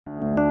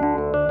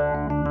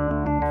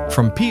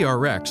From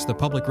PRX, the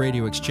Public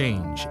Radio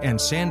Exchange, and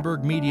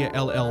Sandberg Media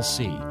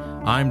LLC,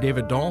 I'm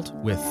David Dalt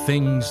with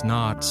Things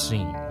Not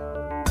Seen.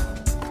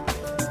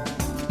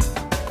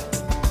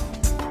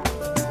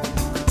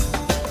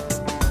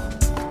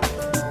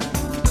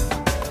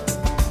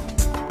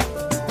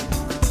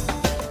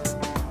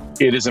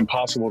 It is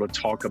impossible to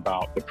talk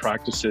about the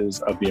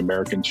practices of the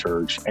American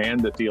church and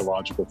the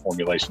theological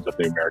formulations of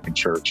the American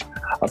church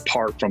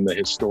apart from the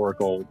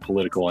historical,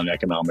 political, and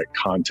economic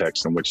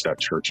context in which that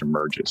church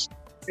emerges.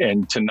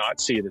 And to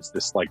not see it as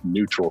this like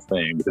neutral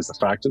thing, because the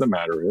fact of the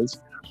matter is,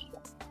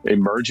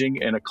 emerging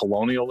in a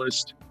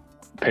colonialist,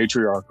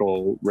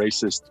 patriarchal,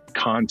 racist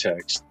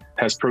context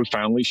has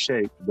profoundly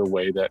shaped the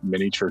way that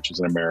many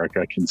churches in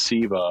America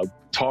conceive of,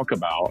 talk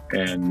about,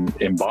 and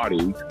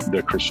embody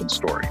the Christian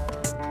story.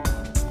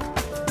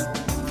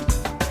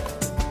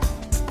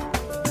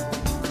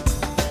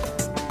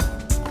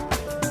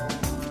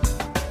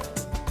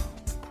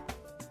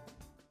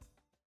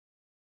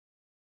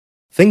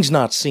 Things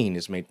Not Seen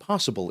is made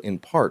possible in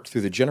part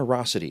through the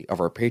generosity of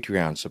our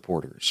Patreon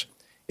supporters.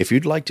 If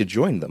you'd like to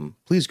join them,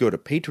 please go to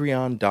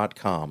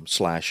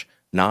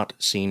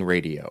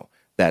patreon.com/notseenradio.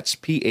 That's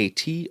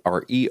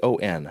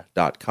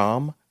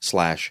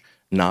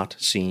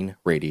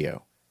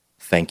patreon.com/notseenradio.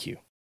 Thank you.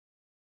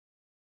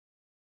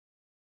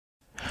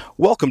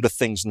 Welcome to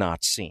Things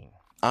Not Seen.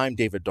 I'm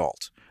David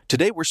Dalt.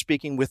 Today we're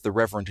speaking with the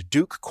Reverend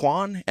Duke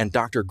Kwon and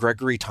Dr.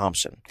 Gregory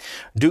Thompson.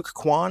 Duke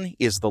Kwon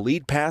is the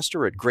lead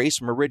pastor at Grace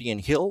Meridian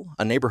Hill,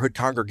 a neighborhood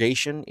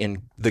congregation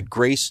in the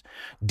Grace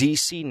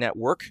D.C.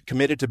 network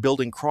committed to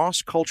building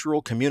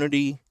cross-cultural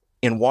community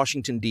in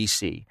Washington,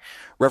 D.C.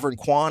 Reverend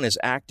Kwon is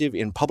active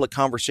in public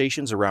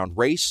conversations around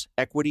race,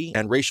 equity,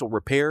 and racial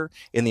repair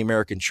in the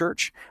American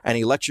church, and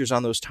he lectures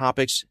on those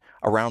topics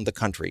around the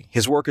country.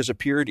 His work has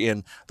appeared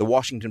in The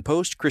Washington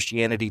Post,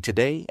 Christianity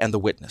Today, and The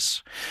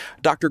Witness.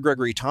 Dr.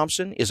 Gregory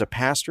Thompson is a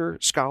pastor,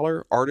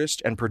 scholar,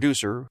 artist, and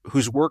producer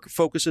whose work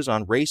focuses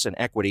on race and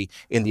equity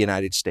in the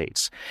United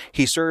States.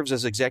 He serves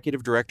as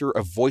executive director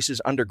of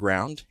Voices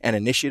Underground, an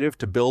initiative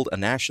to build a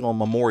national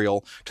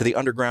memorial to the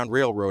Underground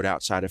Railroad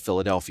outside of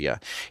Philadelphia.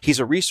 He's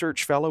a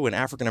research fellow in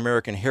African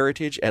American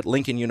heritage at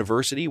Lincoln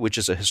University, which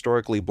is a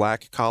historically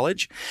black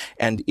college,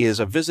 and is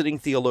a visiting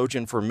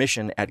theologian for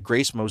mission at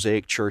Grace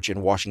Mosaic Church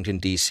in Washington,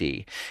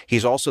 D.C.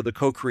 He's also the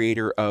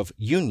co-creator of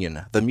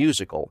Union, the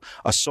Musical,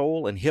 a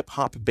soul and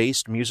hip-hop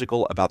based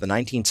musical about the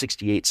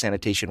 1968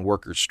 sanitation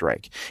workers'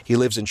 strike. He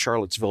lives in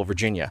Charlottesville,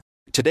 Virginia.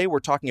 Today we're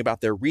talking about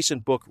their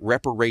recent book,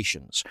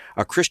 Reparations,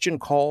 a Christian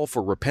call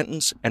for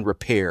repentance and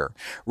repair.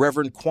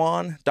 Reverend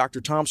Kwon, Dr.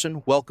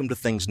 Thompson, welcome to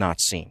Things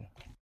Not Seen.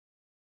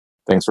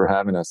 Thanks for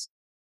having us.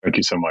 Thank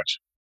you so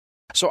much.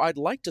 So I'd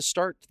like to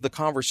start the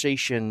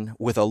conversation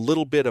with a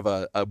little bit of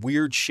a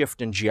weird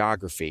shift in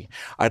geography.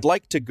 I'd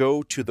like to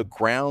go to the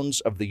grounds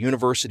of the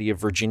University of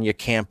Virginia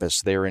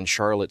campus there in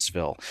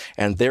Charlottesville.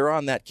 And there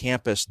on that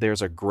campus,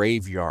 there's a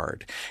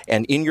graveyard.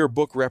 And in your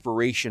book,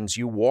 Reparations,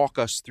 you walk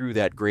us through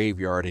that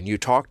graveyard and you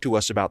talk to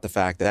us about the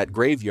fact that that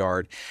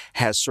graveyard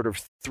has sort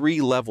of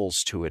 3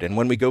 levels to it. And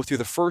when we go through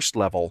the first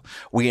level,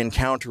 we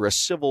encounter a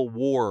Civil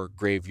War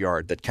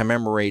graveyard that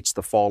commemorates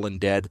the fallen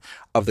dead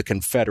of the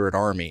Confederate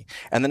Army.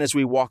 And then as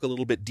we walk a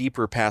little bit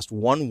deeper past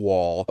one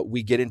wall,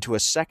 we get into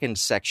a second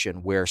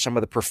section where some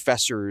of the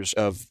professors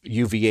of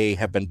UVA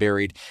have been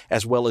buried,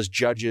 as well as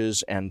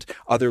judges and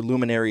other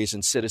luminaries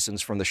and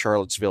citizens from the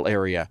Charlottesville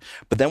area.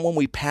 But then when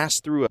we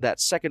pass through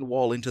that second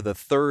wall into the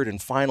third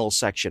and final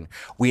section,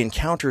 we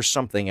encounter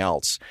something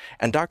else.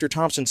 And Dr.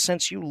 Thompson,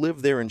 since you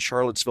live there in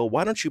Charlottesville,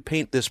 why don't you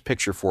paint this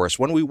picture for us?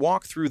 When we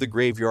walk through the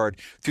graveyard,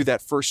 through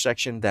that first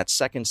section, that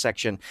second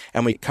section,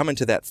 and we come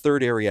into that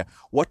third area,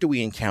 what do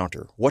we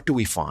encounter? What do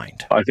we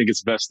find? I think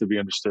it's best to be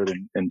understood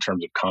in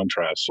terms of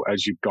contrast. So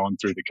as you've gone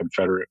through the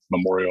Confederate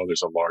Memorial,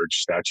 there's a large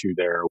statue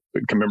there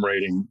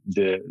commemorating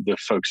the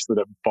folks that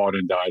have fought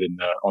and died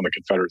on the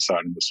Confederate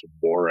side in the Civil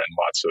War, and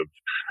lots of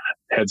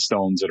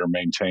headstones that are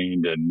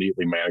maintained and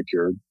neatly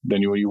manicured.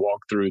 Then you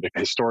walk through the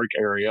historic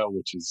area,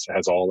 which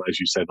has all, as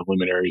you said, the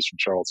luminaries from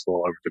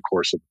Charlottesville over the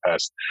course of the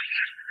past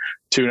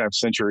 2.5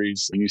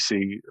 centuries. You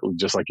see,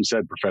 just like you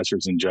said,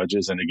 professors and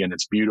judges. And again,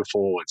 it's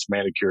beautiful. It's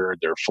manicured.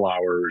 There are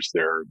flowers.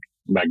 There are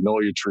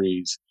magnolia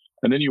trees.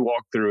 And then you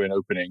walk through an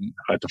opening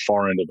at the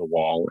far end of the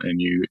wall and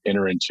you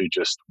enter into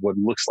just what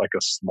looks like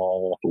a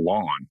small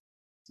lawn.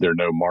 There are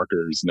no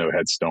markers, no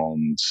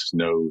headstones,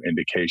 no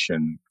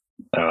indication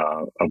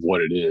of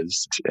what it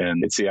is.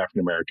 And it's the African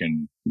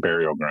American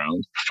burial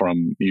ground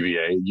from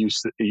UVA.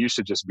 It used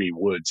to just be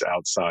woods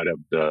outside of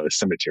the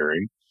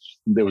cemetery.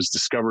 It was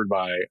discovered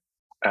by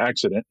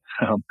accident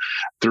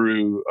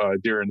during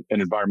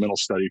an environmental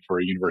study for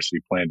a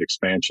university planned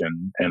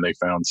expansion, and they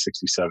found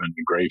 67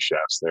 grave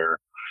shafts there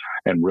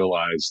and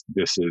realized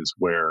this is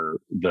where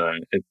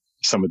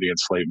some of the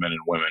enslaved men and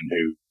women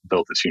who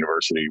built this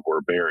university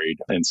were buried.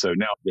 And so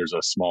now there's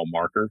a small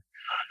marker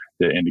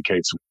that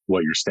indicates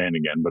what you're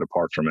standing in, but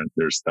apart from it,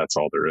 that's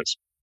all there is.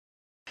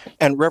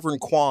 And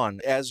Reverend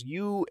Kwan, as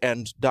you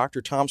and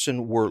Dr.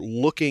 Thompson were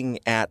looking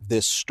at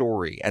this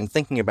story and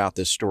thinking about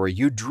this story,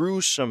 you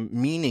drew some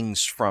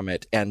meanings from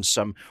it and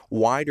some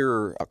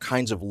wider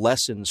kinds of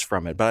lessons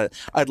from it. But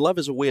I'd love,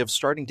 as a way of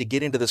starting to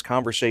get into this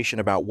conversation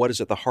about what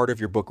is at the heart of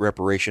your book,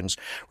 Reparations,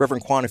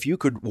 Reverend Kwan, if you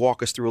could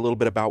walk us through a little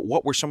bit about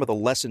what were some of the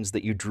lessons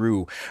that you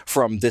drew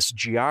from this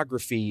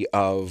geography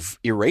of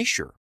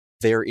erasure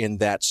there in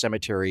that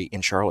cemetery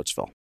in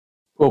Charlottesville.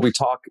 Well, we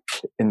talk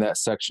in that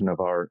section of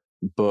our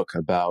book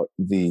about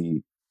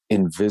the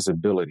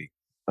invisibility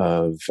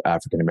of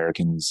African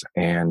Americans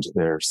and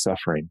their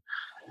suffering.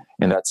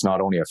 And that's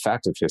not only a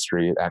fact of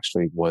history, it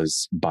actually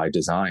was by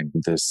design.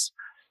 This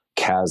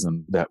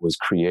chasm that was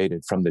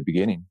created from the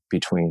beginning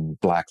between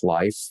Black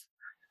life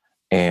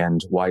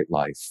and white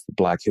life,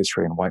 Black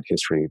history and white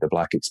history, the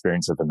Black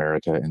experience of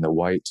America and the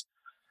white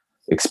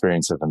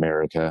experience of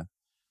America.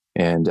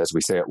 And as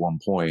we say at one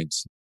point,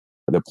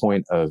 the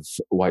point of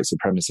white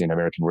supremacy and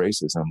American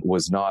racism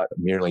was not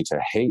merely to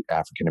hate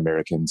African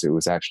Americans, it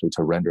was actually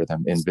to render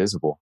them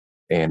invisible.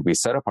 And we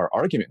set up our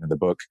argument in the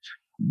book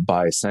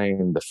by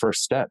saying the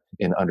first step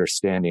in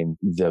understanding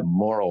the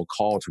moral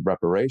call to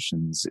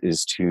reparations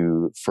is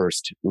to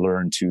first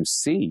learn to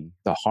see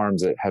the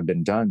harms that have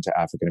been done to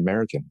African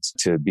Americans,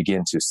 to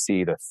begin to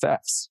see the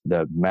thefts,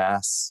 the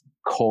mass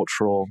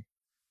cultural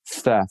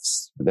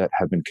thefts that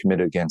have been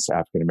committed against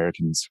African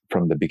Americans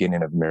from the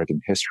beginning of American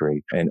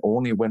history. And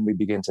only when we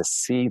begin to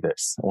see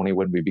this, only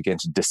when we begin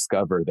to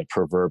discover the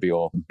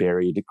proverbial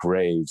buried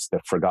graves,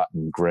 the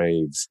forgotten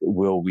graves,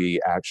 will we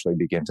actually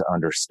begin to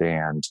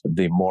understand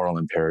the moral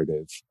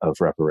imperative of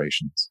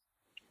reparations.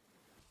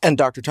 And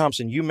Dr.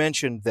 Thompson, you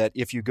mentioned that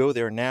if you go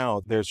there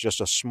now, there's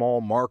just a small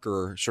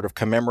marker sort of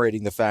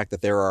commemorating the fact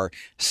that there are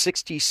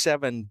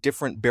 67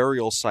 different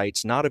burial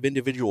sites, not of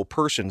individual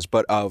persons,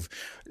 but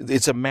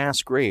it's a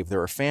mass grave.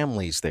 There are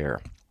families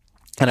there.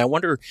 And I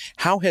wonder,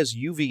 how has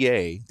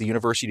UVA, the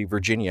University of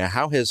Virginia,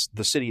 how has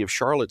the city of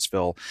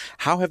Charlottesville,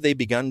 how have they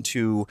begun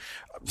to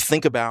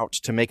think about,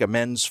 to make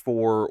amends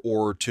for,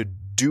 or to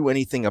do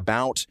anything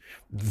about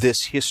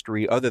this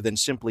history other than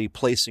simply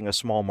placing a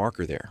small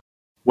marker there?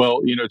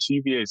 Well, to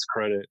UVA's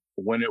credit,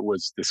 when it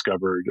was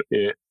discovered,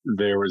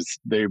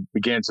 they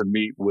began to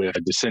meet with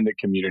descendant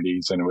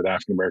communities and with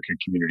African American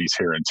communities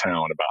here in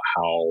town about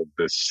how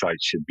this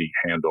site should be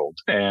handled.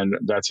 And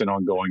that's an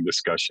ongoing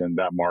discussion.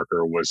 That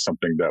marker was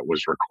something that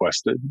was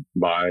requested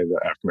by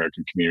the African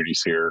American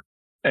communities here.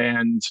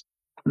 And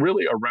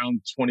really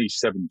around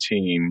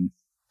 2017,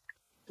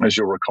 as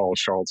you'll recall,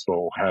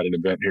 Charlottesville had an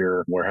event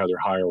here where Heather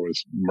Heyer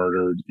was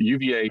murdered.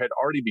 UVA had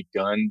already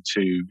begun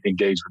to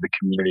engage with the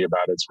community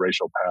about its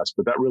racial past,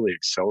 but that really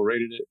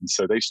accelerated it. And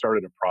so they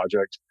started a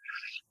project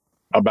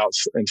about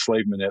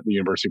enslavement at the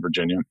University of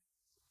Virginia.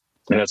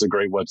 It has a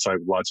great website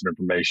with lots of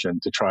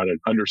information to try to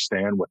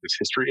understand what this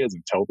history is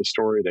and tell the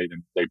story.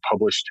 They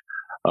published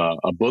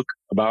a book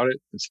about it.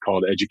 It's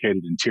called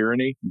Educated in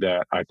Tyranny,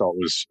 that I thought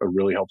was a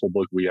really helpful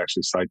book. We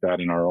actually cite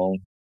that in our own.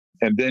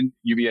 And then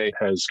UVA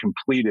has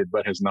completed,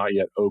 but has not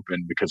yet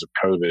opened because of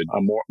COVID,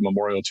 a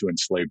memorial to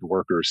enslaved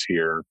workers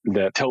here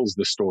that tells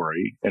the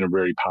story in a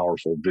very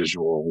powerful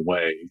visual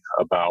way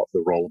about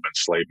the role of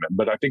enslavement.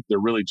 But I think they're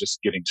really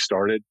just getting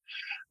started.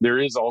 There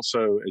is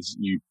also, as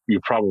you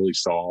probably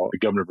saw, the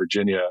governor of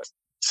Virginia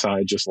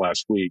just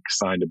last week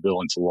signed a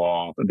bill into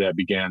law that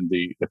began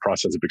the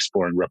process of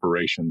exploring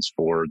reparations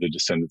for the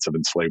descendants of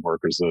enslaved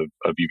workers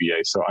of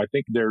UVA. So I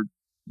think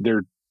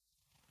they're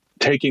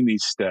taking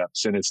these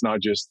steps, and it's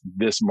not just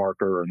this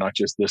marker or not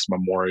just this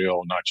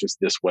memorial, not just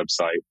this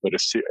website, but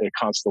a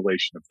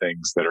constellation of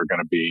things that are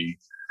going to be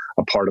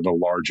a part of a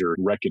larger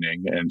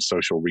reckoning and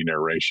social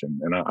re-narration.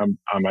 And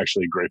I'm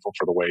actually grateful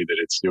for the way that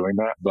it's doing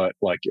that. But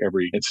like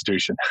every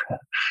institution,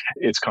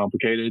 it's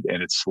complicated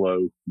and it's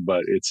slow,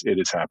 but it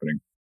is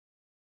happening.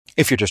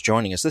 If you're just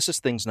joining us, this is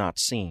Things Not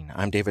Seen.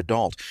 I'm David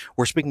Dalt.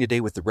 We're speaking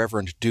today with the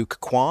Reverend Duke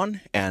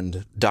Kwan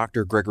and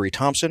Dr. Gregory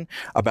Thompson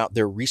about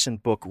their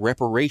recent book,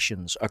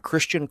 Reparations, A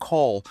Christian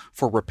Call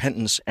for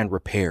Repentance and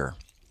Repair.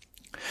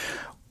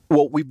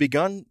 Well, we've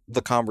begun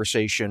the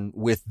conversation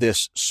with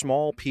this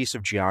small piece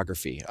of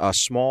geography, a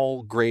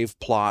small grave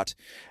plot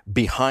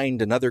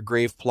behind another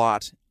grave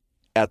plot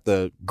at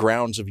the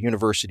grounds of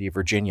University of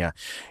Virginia.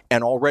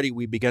 And already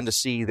we begun to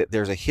see that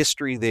there's a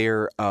history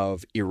there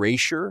of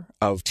erasure,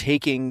 of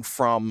taking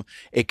from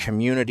a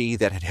community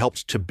that had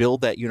helped to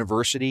build that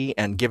university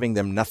and giving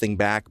them nothing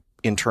back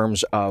in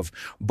terms of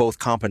both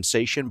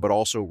compensation but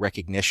also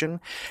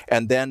recognition,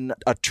 and then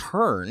a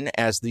turn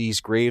as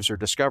these graves are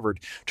discovered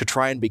to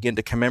try and begin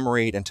to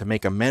commemorate and to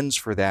make amends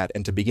for that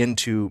and to begin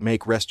to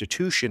make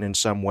restitution in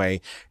some way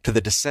to the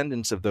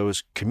descendants of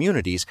those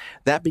communities.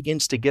 That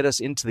begins to get us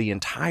into the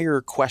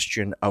entire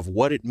question of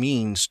what it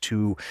means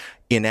to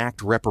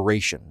enact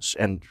reparations.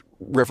 And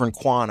Reverend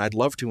Kwan, I'd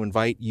love to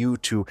invite you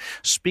to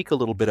speak a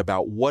little bit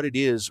about what it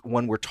is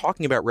when we're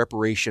talking about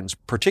reparations,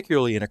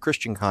 particularly in a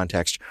Christian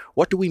context.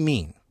 What do we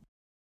mean?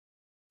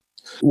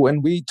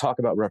 When we talk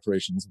about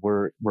reparations,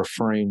 we're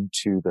referring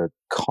to the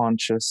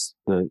conscious,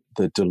 the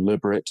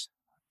deliberate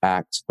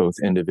act, both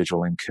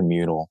individual and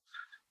communal,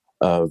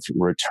 of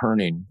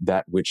returning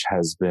that which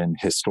has been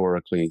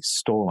historically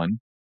stolen,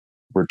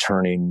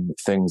 returning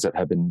things that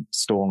have been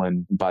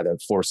stolen by the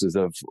forces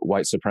of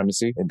white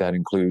supremacy. And that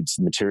includes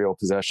material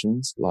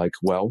possessions like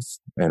wealth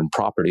and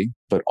property,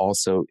 but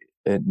also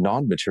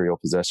non-material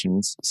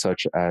possessions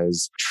such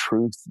as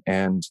truth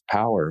and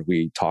power.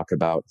 We talk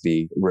about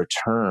the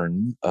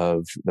return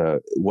of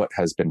what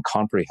has been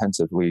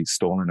comprehensively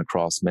stolen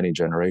across many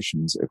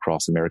generations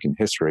across American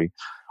history.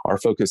 Our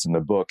focus in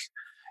the book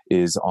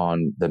is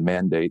on the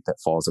mandate that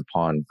falls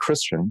upon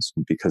Christians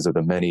because of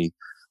the many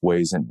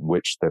ways in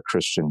which the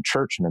Christian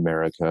church in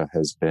America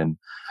has been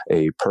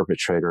a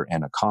perpetrator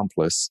and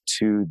accomplice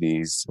to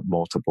these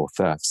multiple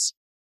thefts.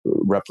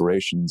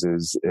 Reparations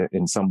is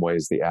in some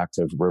ways the act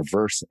of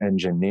reverse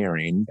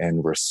engineering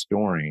and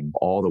restoring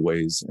all the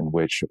ways in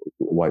which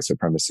white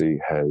supremacy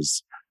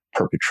has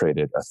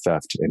perpetrated a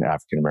theft in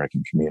African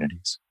American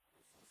communities.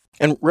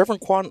 And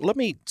Reverend Quan, let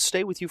me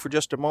stay with you for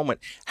just a moment.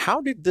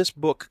 How did this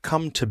book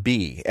come to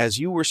be? As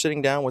you were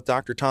sitting down with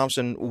Dr.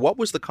 Thompson, what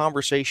was the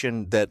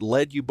conversation that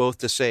led you both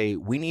to say,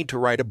 we need to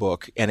write a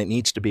book and it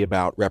needs to be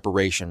about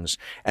reparations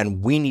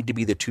and we need to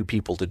be the two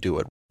people to do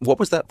it? What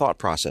was that thought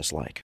process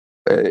like?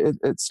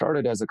 It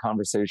started as a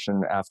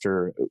conversation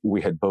after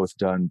we had both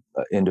done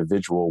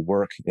individual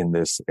work in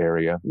this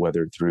area,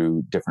 whether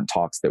through different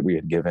talks that we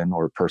had given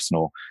or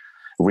personal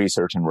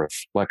research and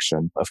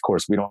reflection. Of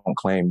course, we don't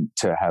claim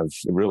to have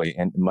really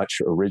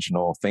much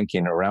original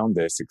thinking around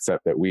this,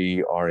 except that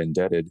we are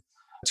indebted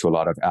to a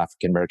lot of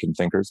African American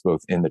thinkers,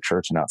 both in the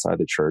church and outside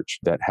the church,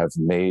 that have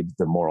made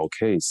the moral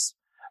case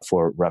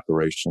for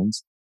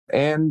reparations.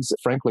 And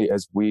frankly,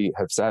 as we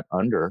have sat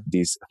under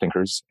these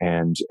thinkers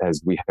and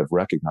as we have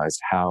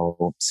recognized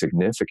how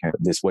significant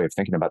this way of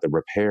thinking about the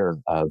repair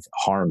of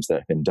harms that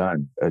have been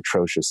done,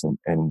 atrocious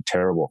and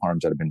terrible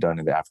harms that have been done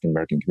in the African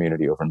American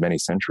community over many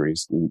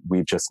centuries,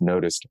 we've just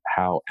noticed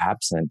how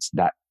absent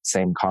that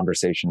same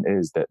conversation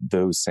is, that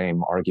those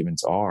same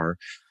arguments are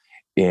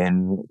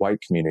in white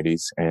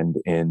communities and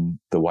in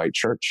the white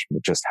church,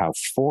 just how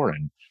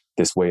foreign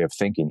this way of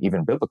thinking,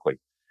 even biblically,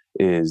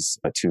 is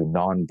to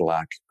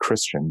non-Black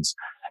Christians,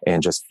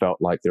 and just felt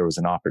like there was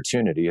an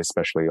opportunity,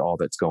 especially all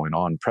that's going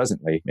on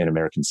presently in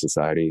American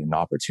society, an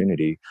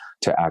opportunity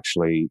to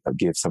actually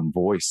give some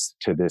voice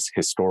to this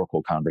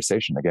historical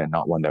conversation. Again,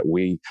 not one that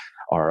we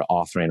are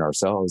authoring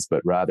ourselves,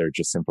 but rather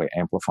just simply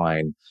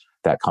amplifying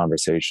that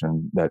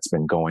conversation that's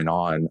been going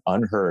on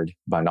unheard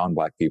by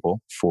non-Black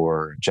people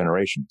for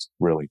generations,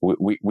 really.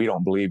 We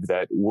don't believe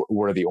that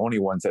we're the only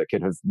ones that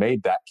could have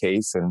made that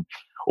case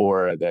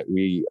or that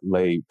we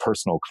lay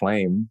personal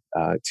claim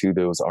to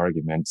those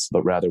arguments,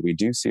 but rather we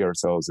do see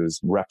ourselves as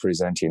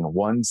representing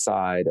one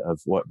side of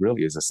what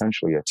really is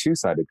essentially a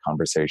two-sided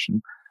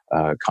conversation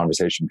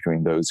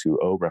between those who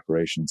owe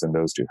reparations and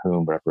those to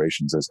whom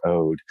reparations is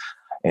owed,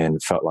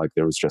 and felt like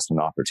there was just an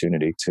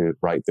opportunity to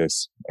write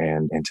this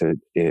and to,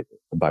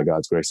 by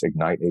God's grace,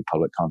 ignite a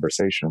public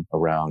conversation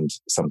around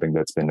something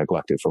that's been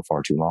neglected for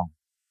far too long.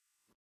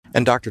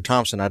 And Dr.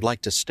 Thompson, I'd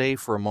like to stay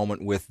for a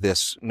moment with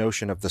this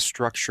notion of the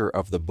structure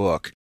of the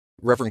book.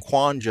 Reverend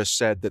Quan just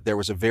said that there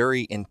was a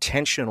very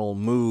intentional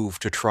move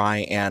to try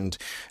and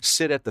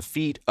sit at the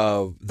feet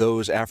of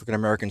those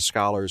African-American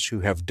scholars who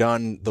have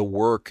done the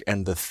work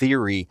and the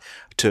theory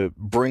to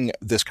bring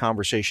this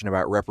conversation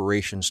about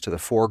reparations to the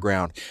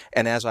foreground.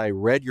 And as I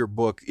read your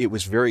book, it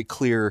was very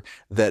clear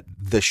that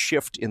the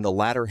shift in the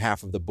latter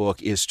half of the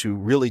book is to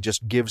really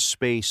just give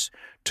space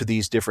to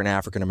these different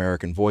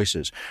African-American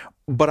voices.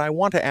 But I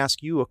want to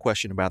ask you a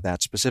question about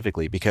that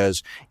specifically,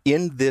 because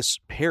in this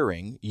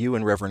pairing, you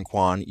and Reverend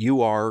Quan,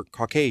 you are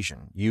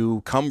Caucasian.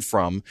 You come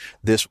from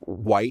this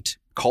white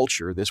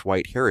culture, this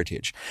white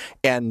heritage.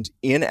 And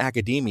in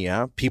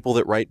academia, people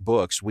that write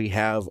books, we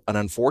have an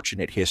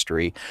unfortunate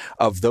history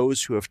of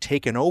those who have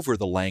taken over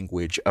the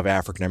language of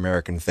African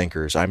American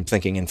thinkers. I'm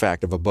thinking, in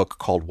fact, of a book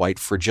called White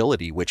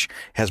Fragility, which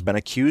has been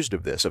accused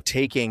of this, of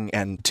taking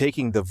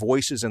the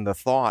voices and the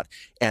thought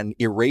and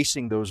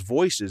erasing those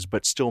voices,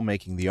 but still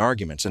making the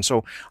arguments. And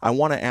so I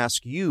want to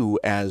ask you,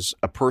 as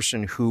a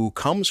person who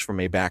comes from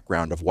a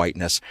background of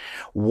whiteness,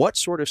 what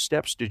sort of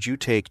steps did you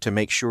take to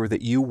make sure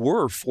that you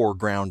were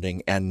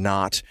foregrounding and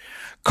not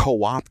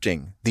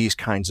co-opting these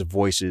kinds of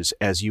voices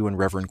as you and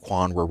Reverend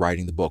Quan were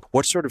writing the book?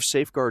 What sort of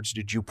safeguards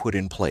did you put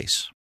in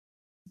place?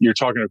 You're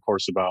talking, of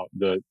course, about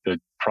the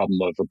problem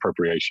of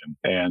appropriation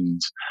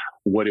and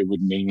what it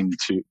would mean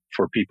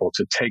for people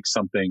to take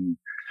something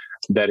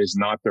that is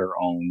not their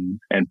own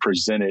and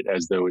present it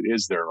as though it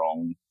is their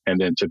own,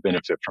 and then to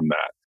benefit from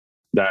that.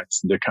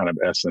 That's the kind of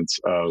essence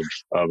of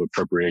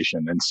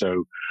appropriation. And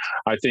so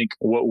I think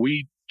what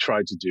we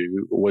tried to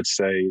do would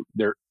say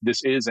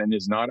this is and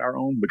is not our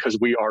own, because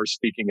we are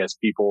speaking as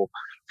people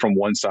from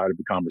one side of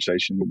the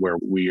conversation where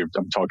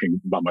I'm talking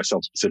about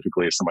myself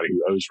specifically as somebody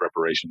who owes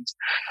reparations.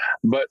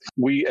 But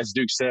we, as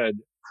Duke said,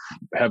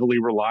 heavily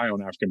rely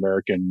on African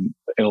American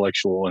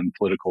intellectual and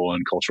political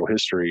and cultural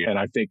history. And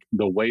I think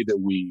the way that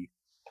we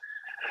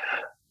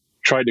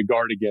tried to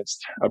guard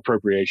against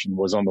appropriation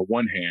was, on the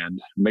one hand,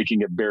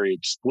 making it very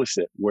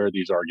explicit where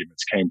these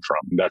arguments came from.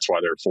 That's why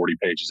there are 40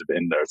 pages of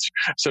endnotes,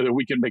 so that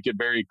we can make it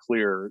very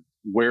clear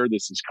where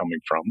this is coming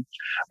from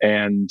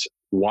and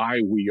why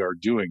we are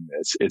doing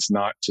this. It's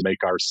not to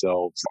make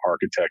ourselves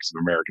architects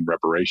of American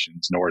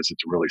reparations, nor is it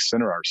to really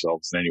center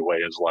ourselves in any way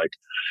as like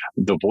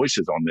the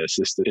voices on this.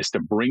 Is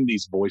to bring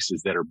these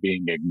voices that are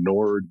being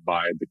ignored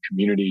by the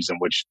communities in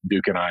which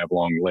Duke and I have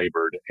long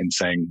labored, and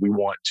saying, we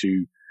want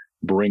to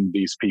bring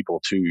these people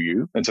to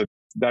you. And so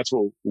that's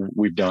what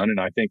we've done.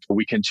 And I think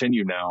we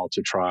continue now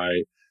to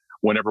try,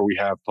 whenever we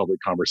have public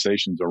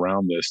conversations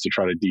around this, to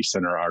try to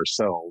decenter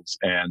ourselves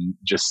and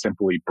just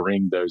simply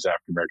bring those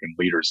African-American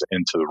leaders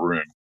into the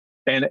room.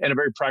 And in a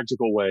very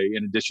practical way,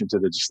 in addition to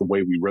just the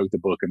way we wrote the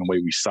book and the way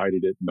we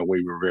cited it and the way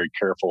we were very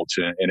careful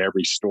to, in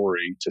every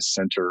story, to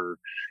center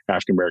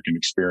African-American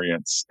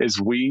experience,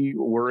 is we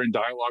were in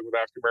dialogue with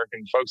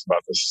African-American folks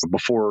about this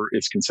before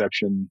its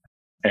conception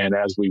and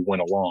as we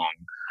went along,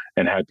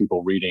 and had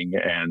people reading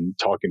and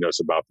talking to us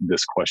about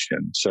this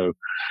question. So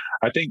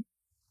I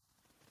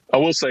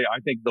will say, I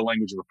think the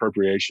language of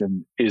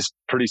appropriation is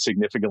pretty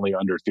significantly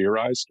under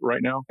theorized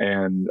right now.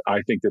 And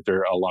I think that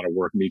a lot of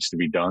work needs to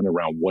be done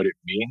around what it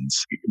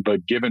means.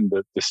 But given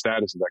the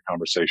status of that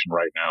conversation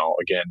right now,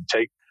 again,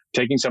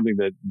 taking something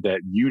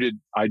that you did,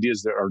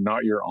 ideas that are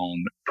not your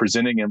own,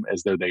 presenting them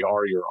as though they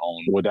are your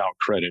own without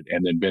credit,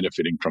 and then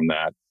benefiting from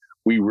that.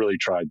 We really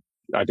tried,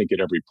 I think,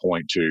 at every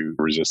point to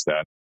resist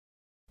that.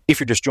 If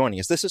you're just joining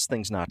us, this is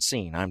Things Not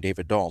Seen. I'm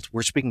David Dalt.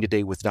 We're speaking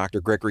today with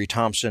Dr. Gregory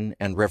Thompson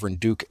and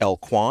Reverend Duke L.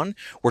 Kwon.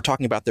 We're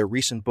talking about their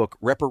recent book,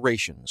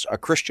 Reparations, A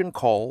Christian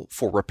Call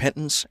for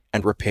Repentance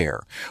and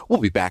Repair. We'll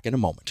be back in a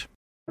moment.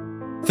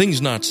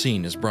 Things Not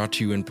Seen is brought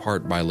to you in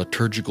part by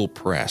Liturgical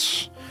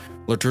Press.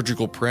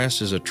 Liturgical Press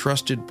is a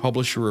trusted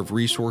publisher of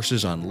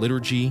resources on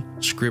liturgy,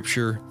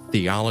 scripture,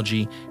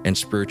 theology, and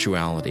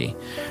spirituality.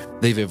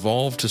 They've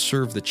evolved to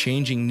serve the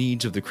changing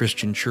needs of the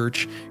Christian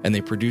church, and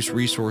they produce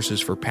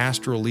resources for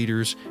pastoral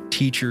leaders,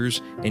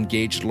 teachers,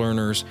 engaged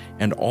learners,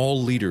 and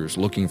all leaders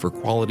looking for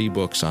quality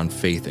books on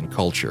faith and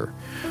culture.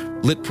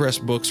 Lit Press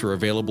books are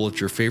available at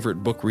your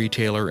favorite book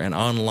retailer and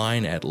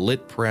online at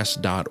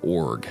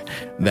litpress.org.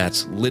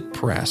 That's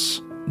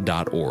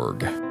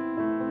litpress.org.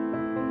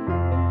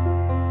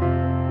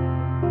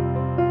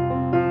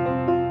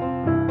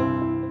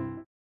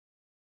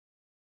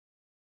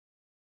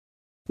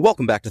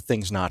 Welcome back to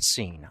Things Not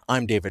Seen.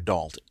 I'm David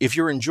Dalt. If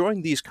you're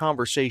enjoying these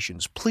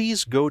conversations,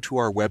 please go to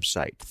our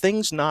website,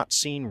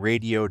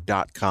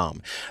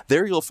 thingsnotseenradio.com.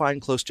 There you'll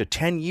find close to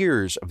 10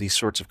 years of these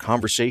sorts of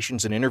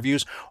conversations and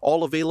interviews,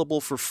 all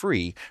available for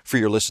free for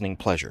your listening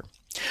pleasure.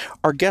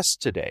 Our guests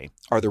today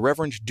are the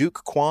Reverend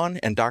Duke Kwon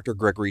and Dr.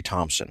 Gregory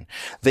Thompson.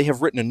 They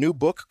have written a new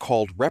book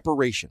called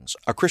Reparations,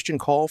 A Christian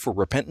Call for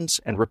Repentance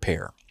and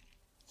Repair.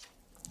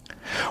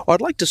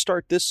 I'd like to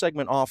start this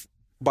segment off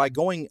by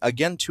going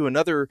again to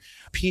another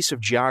piece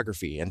of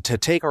geography and to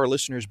take our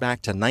listeners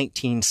back to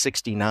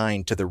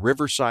 1969 to the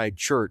Riverside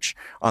Church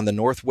on the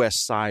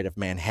northwest side of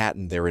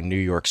Manhattan there in New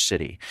York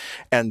City.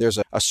 And there's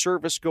a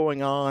service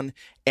going on,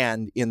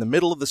 and in the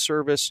middle of the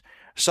service,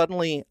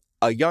 suddenly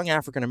a young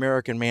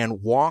African-American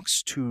man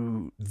walks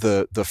to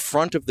the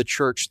front of the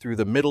church through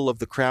the middle of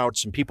the crowd.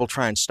 Some people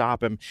try and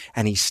stop him,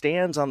 and he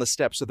stands on the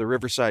steps of the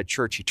Riverside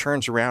Church. He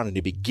turns around and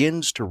he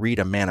begins to read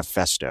a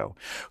manifesto.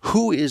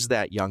 Who is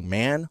that young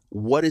man?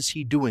 What is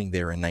he doing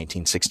there in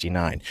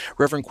 1969?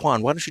 Reverend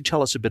Kwon, why don't you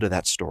tell us a bit of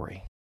that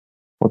story?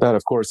 Well, that,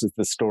 of course, is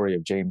the story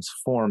of James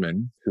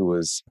Forman, who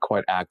was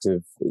quite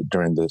active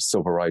during the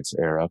Civil Rights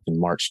era and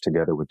marched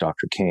together with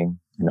Dr. King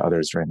and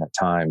others during that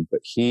time. But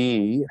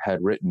he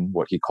had written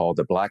what he called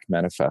the Black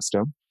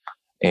Manifesto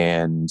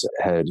and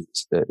had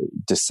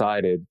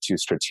decided to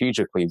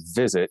strategically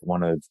visit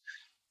one of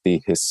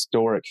the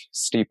historic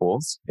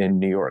steeples in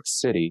New York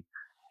City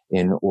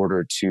in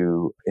order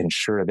to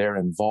ensure their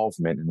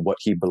involvement in what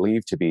he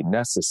believed to be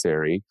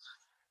necessary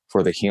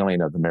for the healing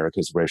of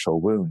America's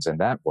racial wounds. And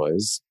that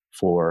was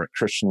for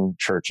Christian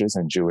churches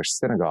and Jewish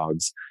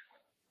synagogues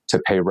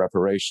to pay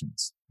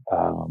reparations.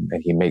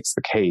 And he makes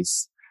the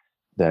case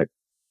that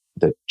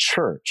the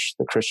church,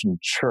 the Christian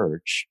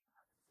church,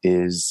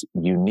 is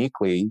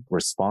uniquely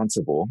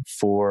responsible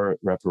for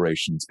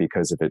reparations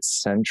because of its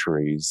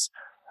centuries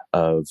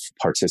of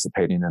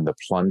participating in the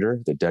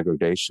plunder, the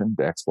degradation,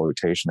 the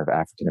exploitation of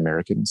African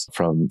Americans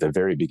from the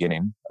very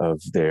beginning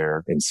of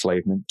their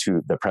enslavement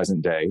to the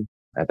present day,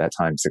 at that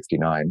time,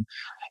 69,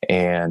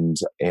 and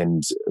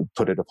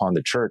put it upon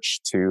the church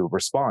to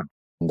respond.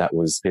 And that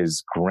was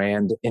his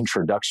grand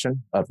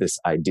introduction of this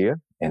idea.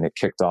 And it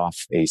kicked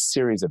off a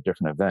series of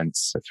different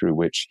events through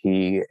which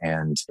he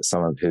and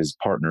some of his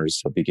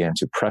partners began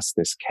to press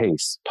this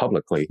case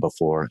publicly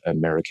before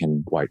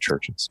American white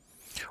churches.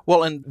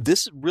 Well, and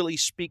this really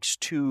speaks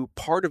to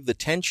part of the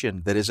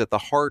tension that is at the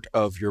heart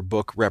of your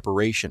book,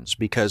 Reparations,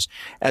 because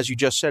as you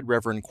just said,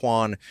 Reverend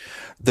Kwon,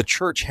 the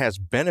church has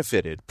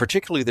benefited,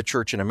 particularly the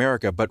church in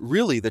America, but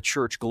really the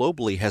church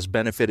globally has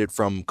benefited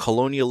from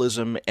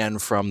colonialism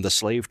and from the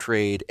slave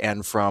trade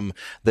and from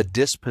the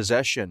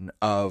dispossession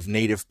of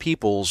native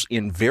peoples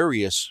in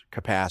various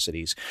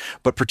capacities,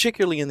 but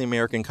particularly in the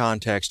American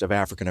context of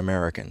African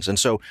Americans. And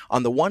so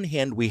on the one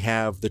hand, we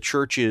have the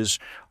church's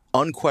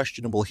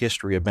unquestionable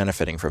history of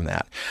benefiting from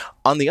that.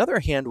 On the other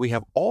hand, we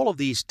have all of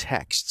these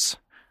texts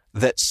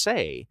that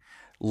say,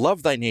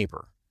 love thy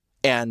neighbor,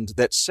 and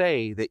that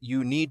say that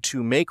you need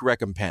to make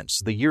recompense,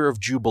 the year of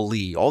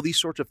Jubilee, all these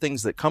sorts of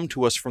things that come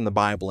to us from the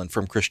Bible and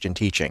from Christian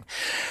teaching.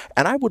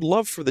 And I would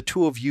love for the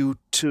two of you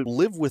to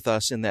live with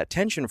us in that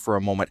tension for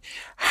a moment.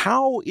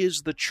 How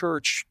is the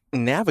church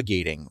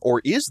navigating,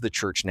 or is the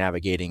church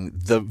navigating,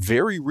 the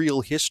very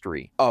real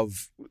history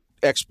of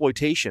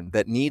exploitation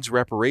that needs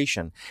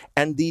reparation,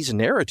 and these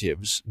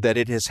narratives that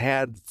it has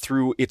had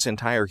through its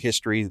entire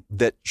history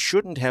that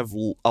shouldn't have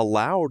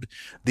allowed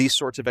these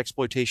sorts of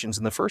exploitations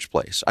in the first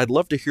place? I'd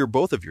love to hear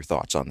both of your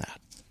thoughts on that.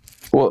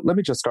 Well, let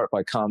me just start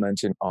by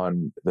commenting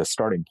on the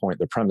starting point,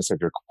 the premise of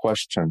your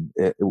question,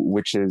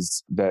 which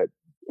is that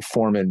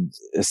Foreman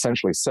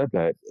essentially said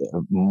that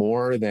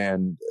more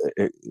than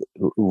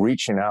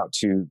reaching out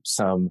to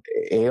some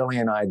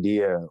alien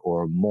idea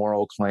or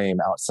moral claim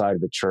outside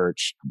of the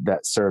church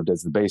that served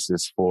as the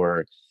basis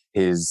for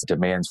his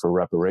demands for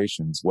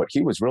reparations, what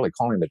he was really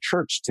calling the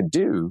church to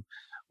do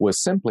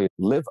was simply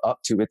live up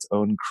to its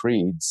own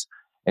creeds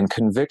and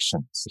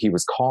convictions. He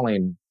was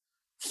calling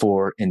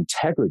for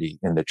integrity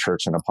in the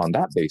church, and upon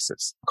that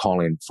basis,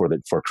 calling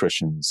for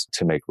Christians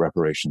to make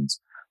reparations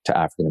to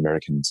African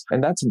Americans.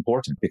 And that's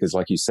important because,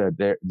 like you said,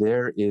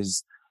 there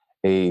is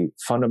a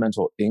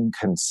fundamental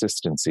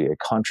inconsistency, a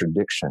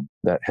contradiction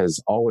that has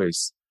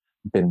always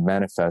been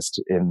manifest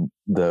in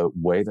the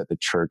way that the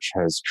church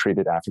has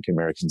treated African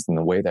Americans and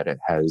the way that it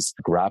has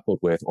grappled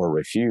with or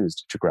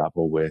refused to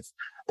grapple with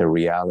the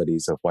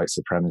realities of white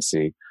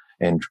supremacy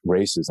and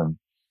racism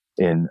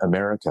in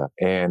America.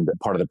 And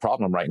part of the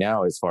problem right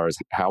now, as far as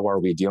how are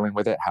we dealing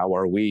with it, how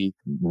are we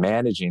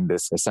managing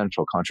this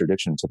essential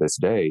contradiction to this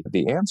day,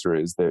 the answer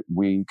is that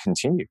we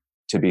continue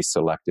to be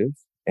selective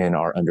in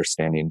our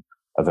understanding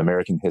of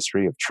American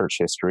history, of church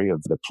history,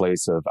 of the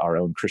place of our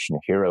own Christian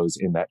heroes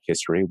in that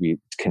history. We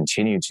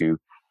continue to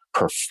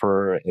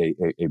prefer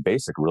a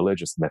basic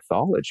religious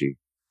mythology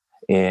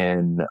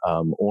in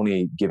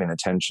only giving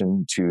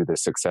attention to the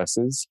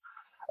successes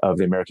of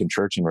the American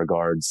church in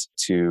regards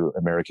to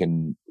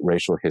American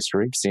racial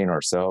history, seeing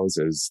ourselves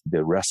as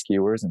the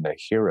rescuers and the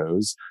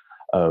heroes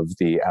of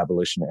the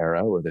abolition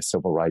era or the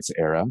civil rights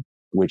era,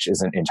 which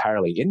isn't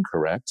entirely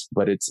incorrect,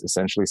 but it's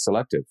essentially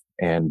selective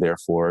and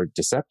therefore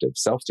deceptive,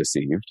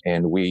 self-deceived.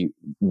 And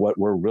what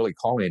we're really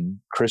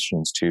calling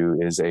Christians to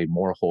is a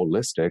more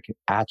holistic,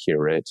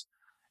 accurate,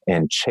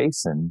 and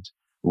chastened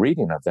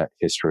reading of that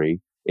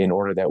history in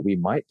order that we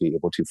might be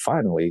able to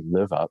finally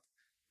live up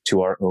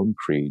to our own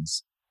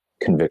creeds,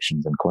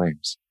 convictions, and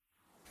claims.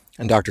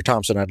 And Dr.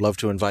 Thompson, I'd love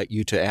to invite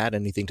you to add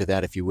anything to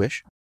that if you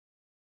wish.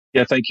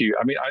 Yeah, thank you.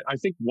 I mean, I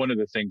think one of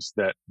the things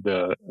that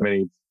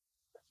many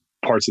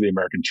parts of the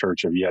American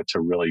church have yet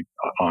to really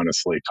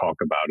honestly talk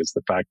about is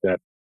the fact that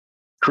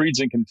creeds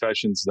and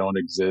confessions don't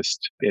exist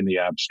in the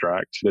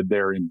abstract, that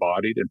they're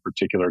embodied in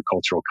particular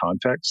cultural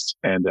contexts,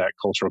 and that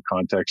cultural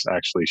context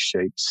actually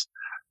shapes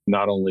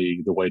not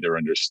only the way they're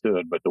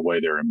understood, but the way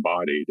they're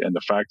embodied. And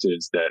the fact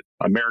is that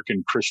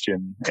American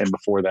Christian and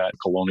before that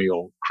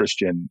colonial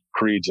Christian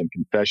creeds and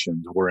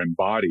confessions were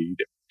embodied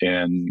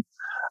in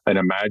an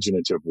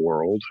imaginative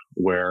world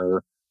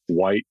where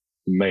white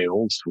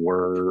males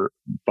were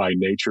by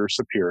nature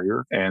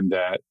superior, and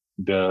that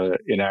the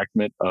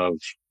enactment of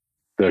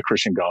the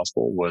Christian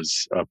gospel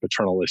was a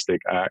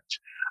paternalistic act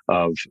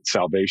of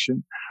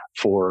salvation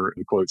for,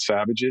 quote,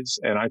 savages.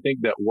 And I think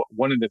that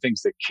one of the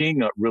things that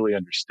King really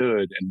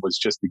understood and was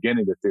just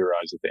beginning to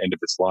theorize at the end of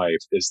his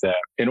life is that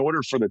in order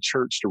for the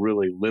church to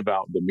really live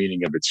out the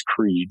meaning of its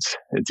creeds,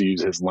 and to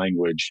use his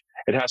language,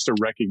 it has to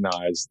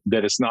recognize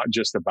that it's not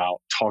just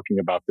about talking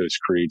about those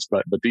creeds,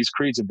 but these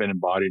creeds have been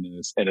embodied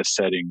in a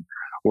setting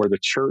where the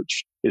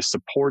church is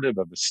supportive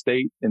of a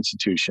state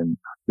institution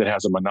that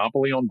has a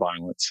monopoly on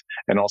violence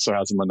and also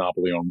has a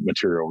monopoly on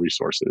material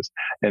resources.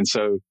 And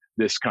so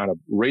this kind of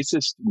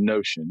racist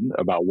notion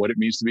about what it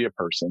means to be a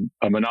person,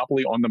 a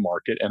monopoly on the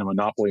market, and a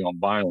monopoly on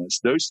violence,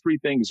 those three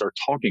things are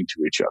talking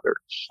to each other.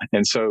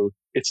 And so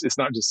it's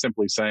not just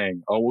simply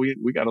saying, oh, we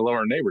got to love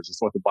our neighbors.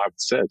 It's what the Bible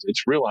says.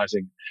 It's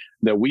realizing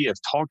that we have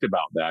talked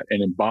about that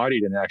and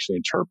embodied and actually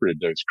interpreted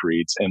those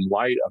creeds in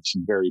light of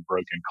some very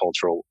broken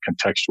cultural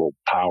contextual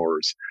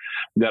powers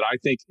that I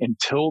think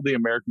until the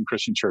American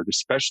Christian church,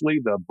 especially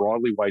the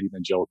broadly white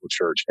evangelical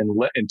church,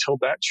 until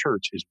that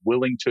church is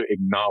willing to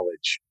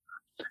acknowledge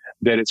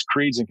that its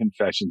creeds and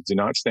confessions do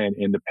not stand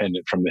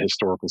independent from the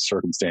historical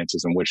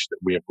circumstances in which that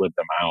we have lived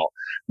them out,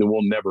 then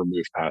we'll never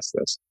move past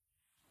this.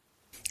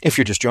 If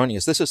you're just joining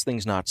us, this is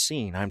Things Not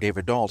Seen. I'm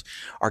David Dalt.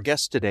 Our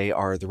guests today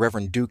are the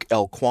Reverend Duke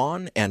L.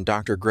 Kwon and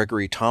Dr.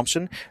 Gregory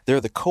Thompson.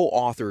 They're the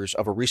co-authors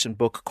of a recent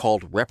book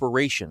called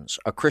Reparations,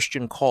 A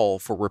Christian Call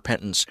for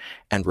Repentance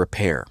and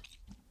Repair.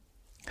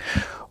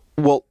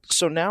 Well,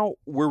 so now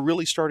we're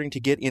really starting to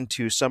get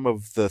into some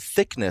of the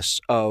thickness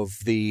of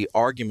the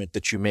argument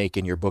that you make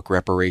in your book,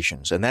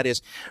 Reparations. And that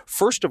is,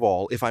 first of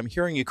all, if I'm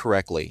hearing you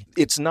correctly,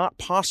 it's not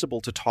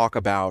possible to talk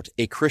about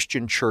a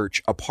Christian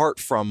church apart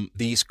from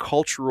these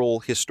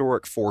cultural,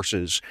 historic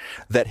forces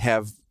that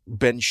have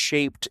been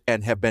shaped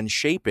and have been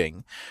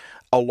shaping,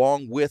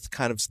 along with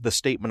kind of the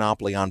state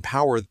monopoly on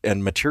power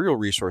and material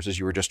resources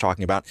you were just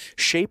talking about,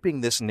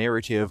 shaping this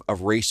narrative of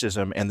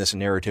racism and this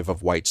narrative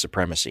of white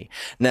supremacy.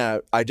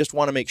 Now, I just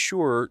want to make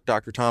sure,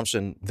 Dr.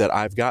 Thompson, that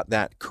I've got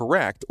that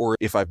correct, or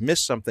if I've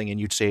missed something and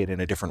you'd say it in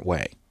a different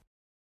way.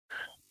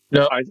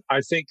 No,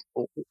 I think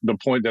the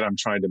point that I'm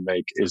trying to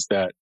make is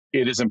that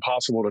it is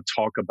impossible to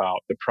talk about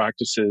the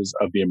practices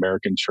of the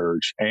American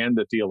church and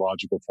the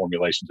theological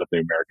formulations of the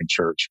American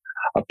church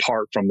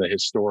apart from the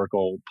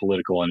historical,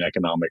 political, and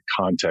economic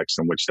context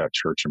in which that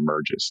church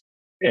emerges.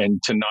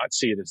 And to not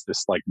see it as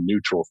this like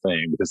neutral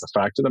thing, because the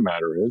fact of the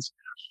matter is,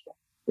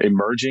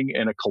 emerging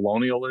in a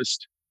colonialist,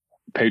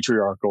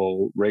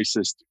 patriarchal,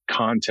 racist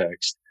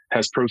context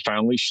has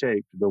profoundly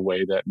shaped the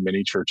way that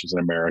many churches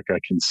in America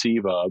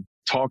conceive of,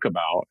 talk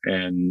about,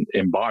 and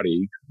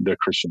embody the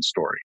Christian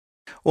story.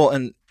 Well,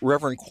 and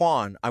Reverend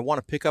Kwon, I want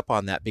to pick up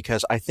on that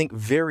because I think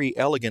very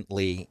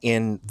elegantly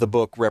in the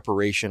book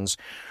Reparations,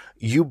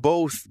 you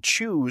both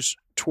choose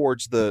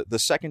towards the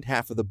second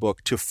half of the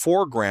book to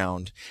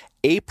foreground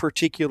a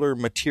particular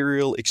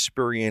material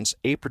experience,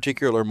 a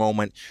particular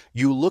moment.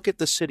 You look at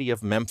the city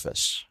of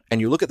Memphis,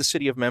 and you look at the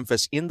city of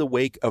Memphis in the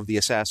wake of the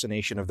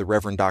assassination of the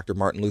Reverend Dr.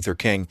 Martin Luther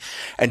King,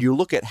 and you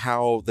look at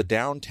how the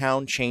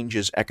downtown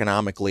changes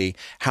economically,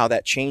 how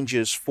that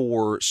changes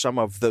for some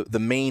of the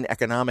main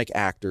economic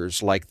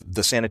actors, like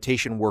the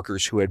sanitation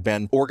workers who had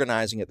been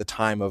organizing at the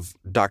time of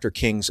Dr.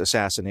 King's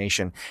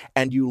assassination,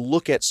 and you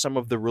look at some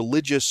of the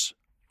religious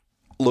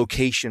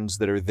locations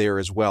that are there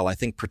as well. I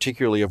think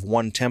particularly of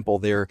one temple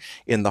there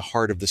in the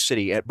heart of the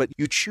city. But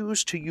you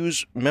choose to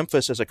use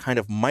Memphis as a kind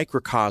of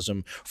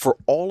microcosm for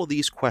all of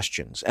these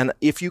questions. And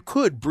if you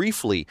could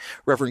briefly,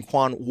 Reverend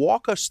Kwon,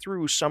 walk us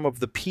through some of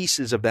the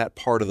pieces of that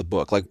part of the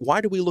book. Like,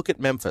 why do we look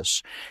at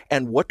Memphis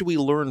and what do we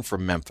learn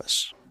from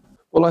Memphis?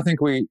 Well, I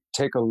think we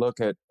take a look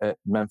at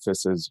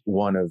Memphis as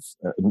one of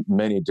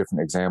many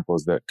different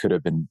examples that could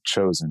have been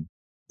chosen.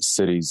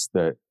 Cities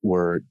that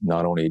were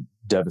not only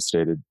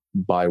devastated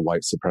by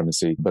white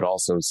supremacy, but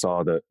also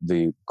saw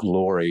the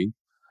glory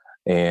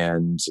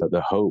and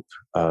the hope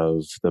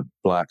of the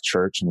Black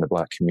church and the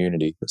Black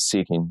community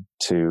seeking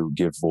to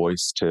give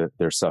voice to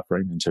their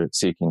suffering and to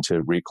seeking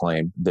to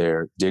reclaim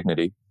their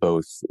dignity,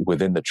 both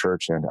within the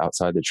church and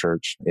outside the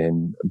church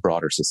in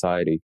broader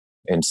society.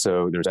 And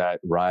so there's that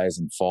rise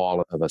and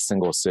fall of a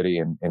single city.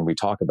 And we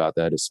talk about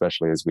that,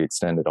 especially as we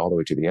extend it all the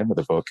way to the end of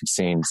the book,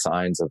 seeing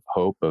signs of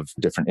hope of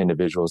different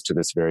individuals to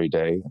this very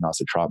day. And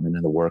also Trotman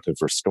and the work of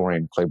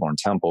restoring Claiborne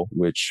Temple,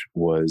 which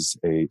was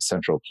a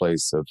central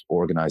place of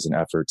organizing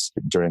efforts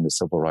during the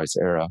Civil Rights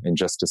era. And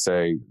just to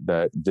say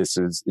that this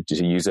is,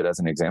 to use it as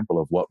an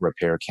example of what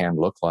repair can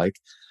look like,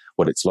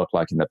 what it's looked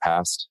like in the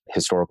past,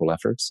 historical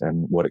efforts,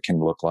 and what it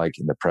can look like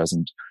in the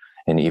present,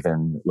 and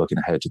even looking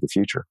ahead to the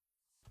future.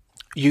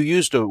 You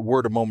used a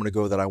word a moment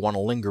ago that I want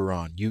to linger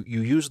on. You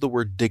used the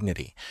word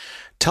dignity.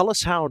 Tell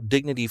us how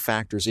dignity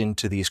factors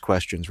into these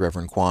questions,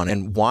 Reverend Kwon,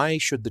 and why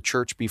should the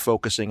church be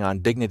focusing on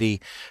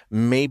dignity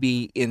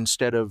maybe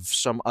instead of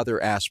some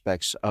other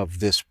aspects of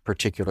this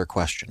particular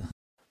question?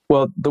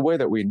 Well, the way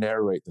that we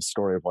narrate the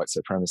story of white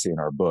supremacy in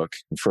our book,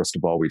 first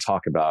of all, we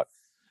talk about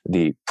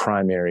the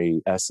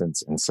primary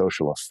essence and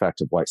social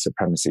effect of white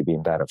supremacy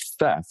being that of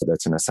theft.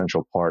 That's an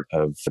essential part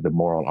of the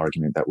moral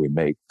argument that we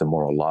make, the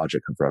moral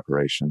logic of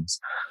reparations.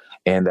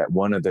 And that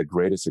one of the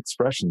greatest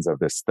expressions of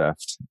this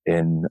theft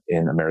in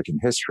American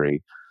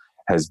history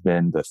has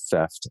been the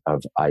theft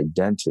of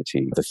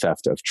identity, the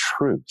theft of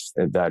truth.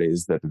 That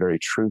is, that the very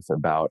truth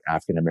about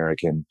African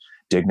American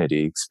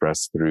dignity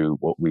expressed through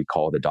what we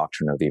call the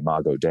doctrine of the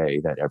Imago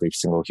Dei, that every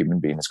single human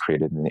being is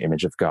created in the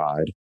image of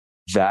God.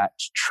 That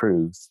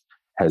truth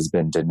has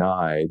been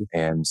denied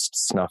and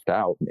snuffed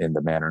out in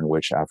the manner in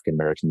which African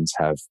Americans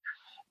have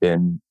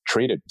been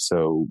treated.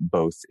 So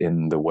both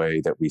in the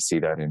way that we see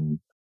that in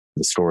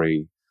the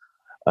story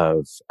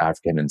of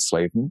African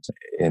enslavement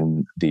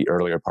in the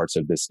earlier parts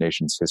of this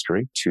nation's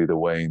history, to the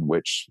way in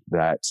which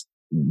that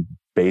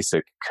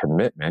basic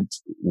commitment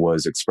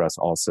was expressed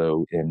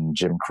also in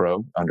Jim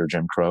Crow, under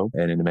Jim Crow,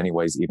 and in many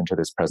ways even to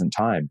this present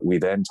time. We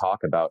then talk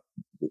about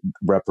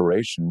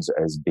reparations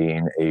as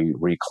being a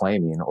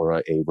reclaiming or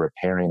a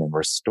repairing and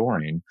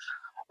restoring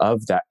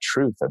of that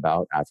truth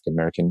about African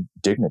American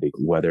dignity,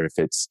 whether if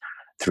it's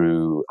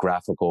through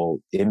graphical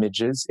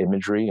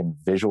imagery and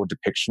visual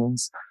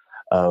depictions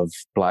of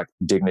Black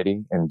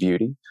dignity and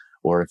beauty,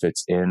 or if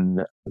it's in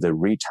the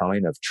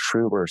retelling of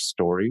truer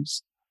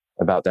stories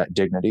about that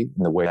dignity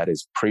and the way that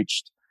is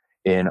preached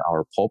in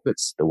our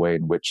pulpits, the way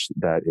in which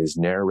that is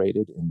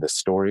narrated in the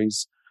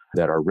stories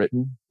that are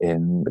written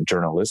in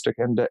journalistic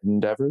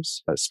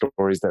endeavors,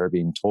 stories that are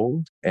being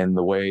told, and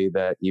the way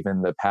that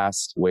even the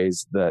past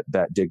ways that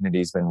that dignity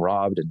has been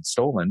robbed and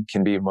stolen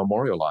can be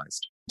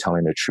memorialized,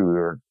 telling a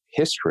truer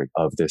history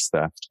of this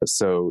theft.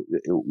 So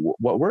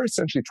what we're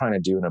essentially trying to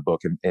do in a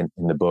book, in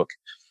the book,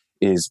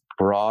 is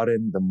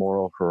broaden the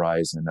moral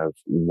horizon of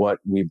what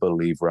we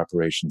believe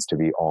reparations to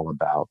be all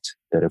about.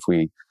 That if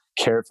we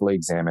carefully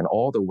examine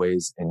all the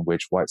ways in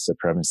which white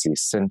supremacy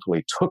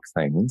sinfully took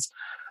things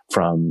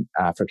from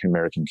African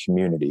American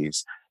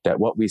communities, that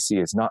what we see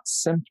is not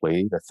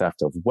simply the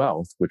theft of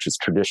wealth, which is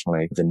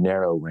traditionally the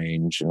narrow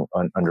range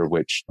under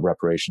which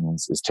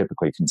reparations is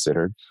typically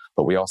considered,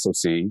 but we also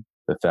see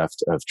the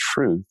theft of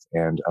truth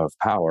and of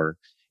power.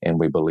 And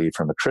we believe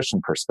from a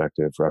Christian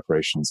perspective,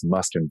 reparations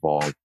must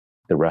involve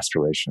the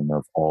restoration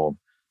of all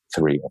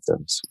three of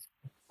those.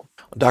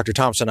 Dr.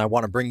 Thompson, I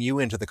want to bring you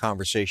into the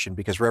conversation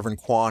because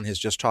Reverend Kwon is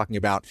just talking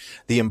about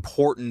the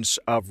importance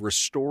of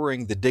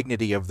restoring the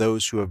dignity of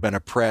those who have been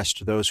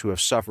oppressed, those who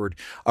have suffered,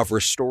 of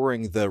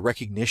restoring the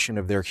recognition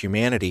of their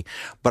humanity.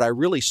 But I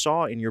really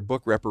saw in your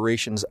book,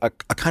 Reparations, a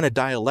kind of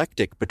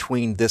dialectic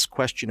between this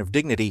question of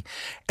dignity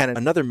and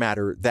another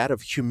matter, that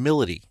of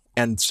humility.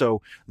 And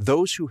so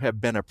those who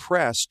have been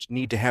oppressed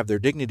need to have their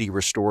dignity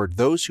restored.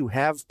 Those who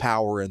have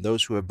power and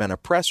those who have been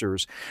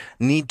oppressors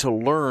need to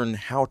learn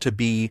how to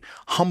be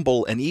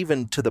humble and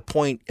even to the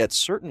point at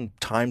certain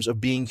times of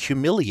being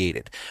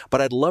humiliated.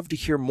 But I'd love to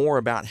hear more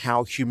about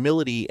how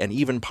humility and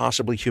even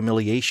possibly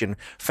humiliation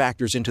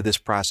factors into this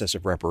process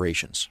of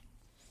reparations.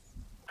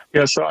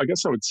 Yeah, so I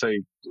guess I would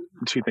say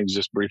two things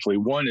just briefly.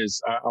 One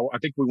is I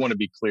think we want to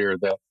be clear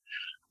that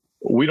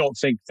we don't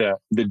think that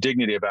the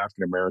dignity of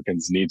African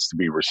Americans needs to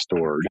be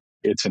restored.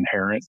 It's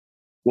inherent.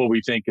 What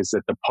we think is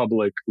that the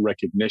public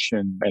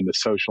recognition and the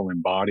social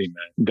embodiment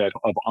that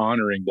of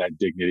honoring that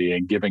dignity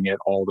and giving it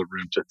all the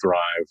room to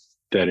thrive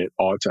that it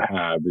ought to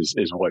have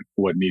is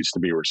what needs to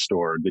be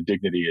restored. The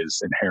dignity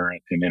is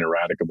inherent and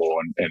ineradicable.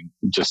 And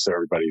just so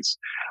everybody's,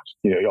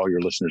 all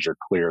your listeners are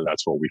clear,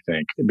 that's what we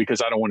think.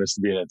 Because I don't want us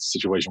to be in a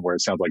situation where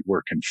it sounds like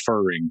we're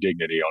conferring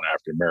dignity on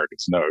African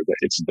Americans. No,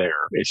 it's there.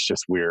 It's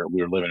just we're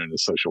living in a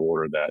social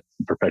order that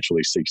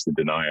perpetually seeks to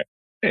deny it.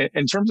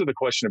 In terms of the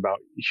question about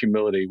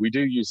humility, we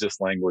do use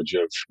this language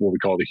of what we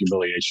call the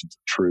humiliations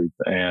of truth.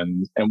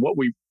 And what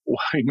we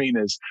mean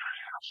is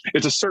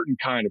it's a certain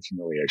kind of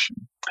humiliation.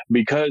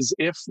 Because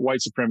if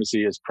white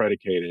supremacy is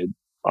predicated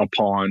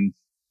upon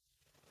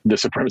the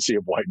supremacy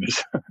of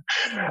whiteness,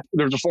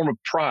 there's a form of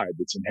pride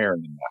that's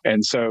inherent in that.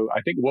 And so I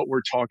think what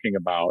we're talking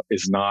about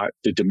is not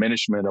the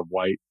diminishment of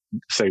white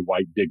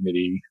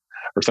dignity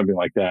or something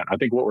like that. I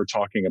think what we're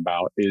talking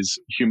about is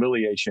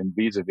humiliation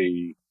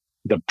vis-a-vis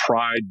the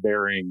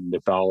pride-bearing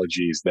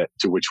mythologies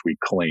to which we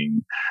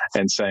cling,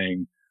 and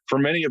saying, for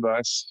many of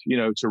us,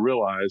 to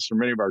realize, for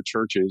many of our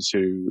churches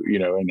who,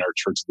 and our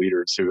church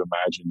leaders who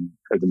imagine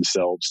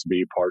themselves to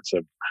be parts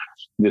of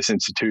this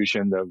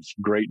institution of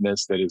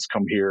greatness that has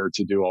come here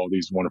to do all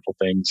these wonderful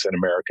things in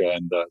America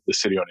and the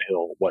city on a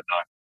hill,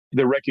 whatnot.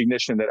 The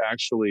recognition that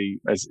actually,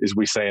 as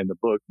we say in the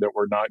book, that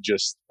we're not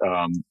just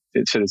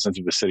citizens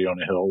of a city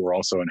on a hill, we're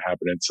also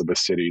inhabitants of a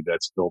city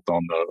that's built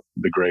on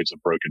the graves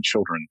of broken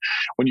children.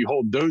 When you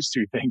hold those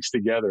two things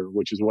together,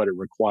 which is what it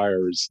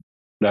requires,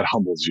 that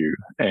humbles you.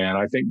 And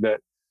I think that,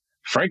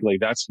 frankly,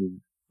 that's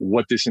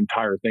what this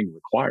entire thing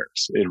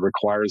requires. It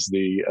requires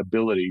the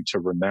ability to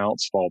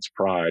renounce false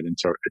pride and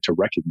to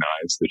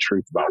recognize the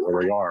truth about where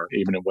we are,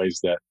 even in ways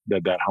that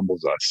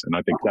humbles us. And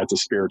I think that's a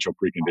spiritual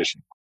precondition.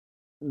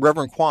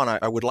 Reverend Kwon,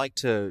 I would like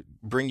to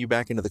bring you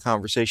back into the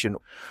conversation.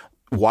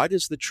 Why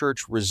does the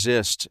church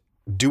resist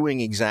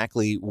doing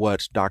exactly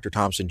what Dr.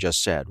 Thompson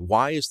just said?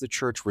 Why is the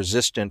church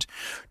resistant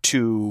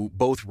to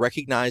both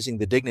recognizing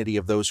the dignity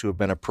of those who have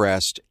been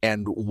oppressed,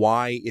 and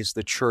why is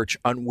the church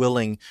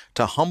unwilling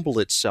to humble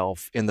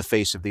itself in the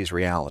face of these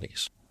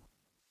realities?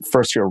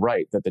 First, you're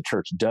right that the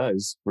church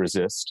does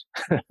resist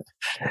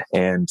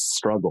and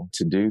struggle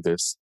to do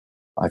this.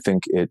 I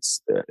think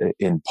it's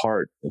in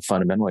part,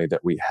 fundamentally,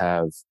 that we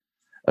have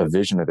a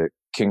vision of the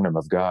kingdom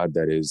of God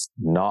that is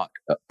not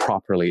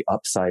properly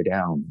upside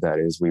down. That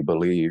is, we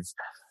believe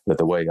that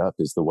the way up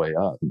is the way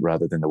up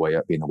rather than the way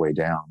up being the way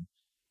down.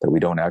 That we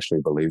don't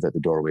actually believe that the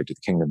doorway to the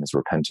kingdom is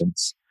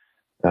repentance.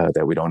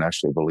 That we don't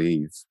actually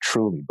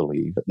truly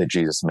believe that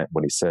Jesus meant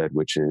what he said,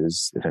 which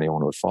is, if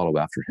anyone would follow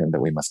after him,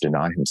 that we must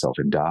deny himself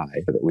and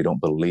die. That we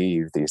don't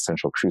believe the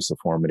essential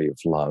cruciformity of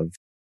love,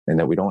 and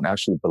that we don't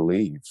actually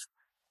believe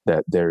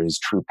that there is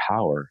true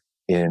power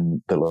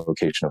in the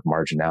location of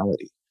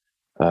marginality.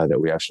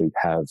 That we actually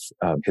have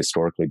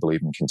historically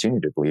believed and continue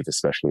to believe,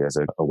 especially as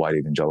a white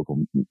evangelical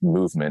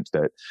movement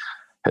that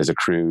has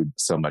accrued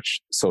so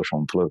much social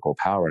and political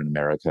power in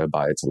America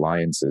by its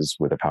alliances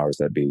with the powers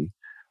that be.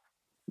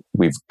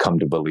 We've come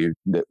to believe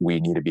that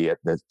we need to be at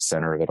the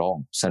center of it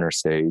all, center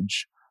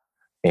stage,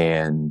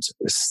 and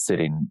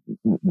sitting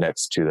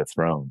next to the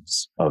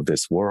thrones of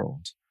this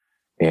world.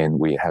 And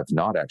we have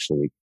not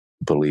actually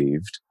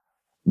believed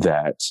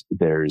that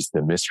there's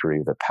the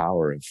mystery, the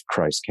power of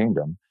Christ's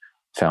kingdom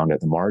found at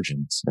the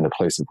margins, in the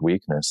place of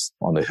weakness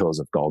on the hills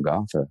of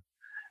Golgotha.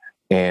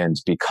 And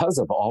because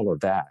of all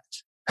of that,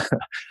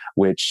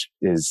 which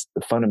is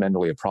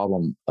fundamentally a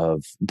problem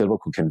of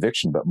biblical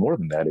conviction, but more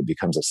than that, it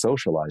becomes a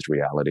socialized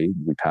reality.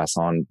 We pass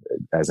on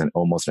as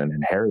almost an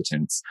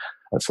inheritance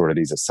of sort of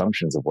these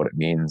assumptions of what it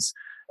means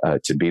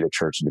to be the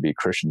church and to be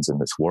Christians in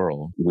this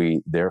world.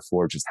 We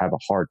therefore just have a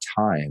hard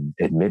time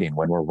admitting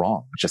when we're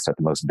wrong, just at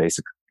the most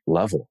basic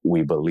level.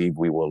 We believe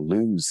we will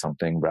lose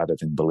something rather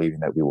than believing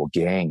that we will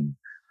gain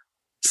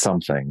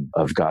something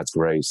of God's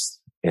grace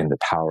in the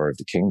power of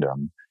the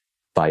kingdom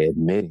by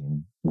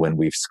admitting when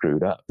we've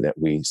screwed up, that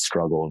we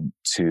struggle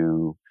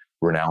to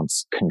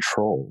renounce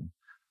control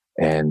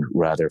and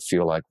rather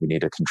feel like we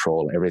need to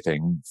control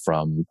everything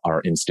from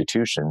our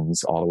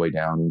institutions all the way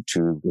down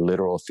to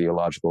literal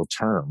theological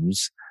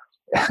terms,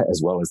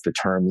 as well as the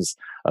terms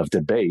of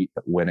debate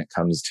when it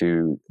comes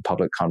to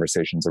public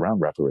conversations around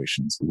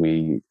reparations.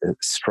 We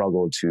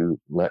struggle to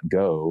let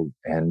go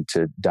and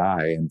to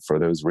die. And for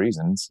those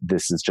reasons,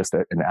 this is just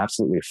an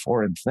absolutely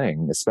foreign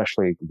thing,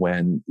 especially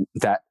when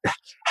that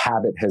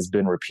habit has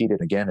been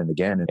repeated again and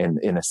again. And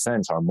in a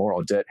sense, our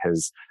moral debt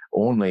has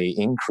only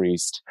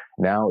increased.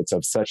 Now it's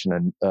of such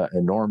an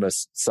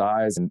enormous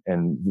size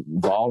and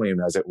volume,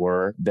 as it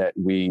were, that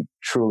we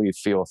truly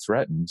feel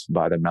threatened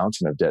by the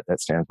mountain of debt that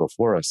stands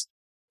before us.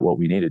 What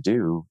we need to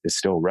do is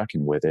still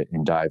reckon with it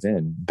and dive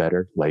in.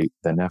 Better late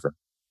than never.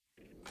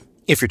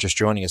 If you're just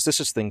joining us, this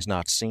is Things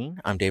Not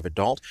Seen. I'm David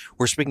Dalt.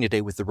 We're speaking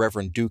today with the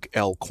Reverend Duke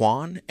L.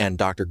 Kwon and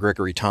Dr.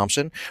 Gregory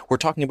Thompson. We're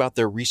talking about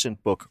their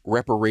recent book,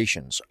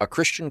 Reparations, A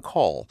Christian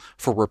Call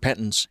for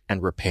Repentance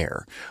and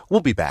Repair. We'll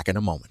be back in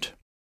a moment.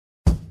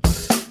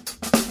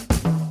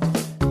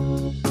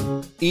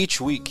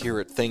 Each week here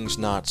at Things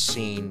Not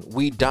Seen,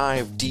 we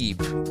dive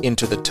deep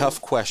into the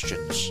tough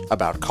questions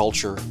about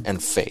culture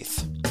and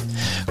faith.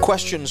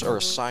 Questions are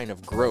a sign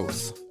of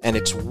growth, and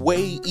it's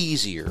way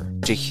easier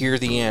to hear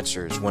the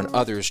answers when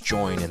others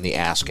join in the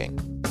asking.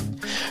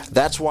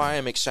 That's why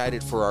I'm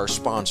excited for our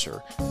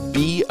sponsor,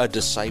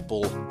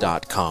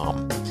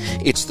 beadisciple.com.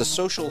 It's the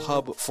social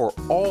hub for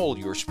all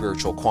your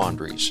spiritual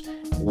quandaries.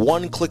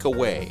 One click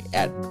away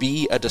at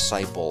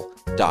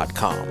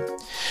beadisciple.com.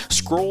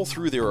 Scroll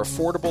through their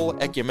affordable,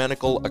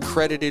 ecumenical,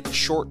 accredited,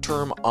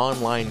 short-term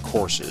online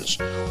courses,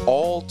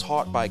 all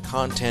taught by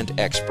content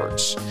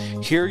experts.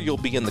 Here you'll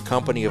be in the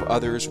company of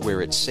others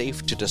where it's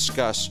safe to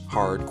discuss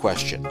hard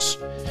questions.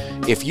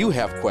 If you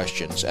have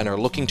questions and are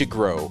looking to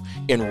grow,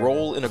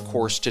 enroll in a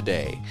course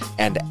today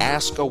and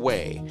ask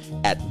away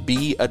at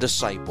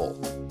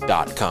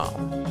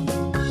beadisciple.com.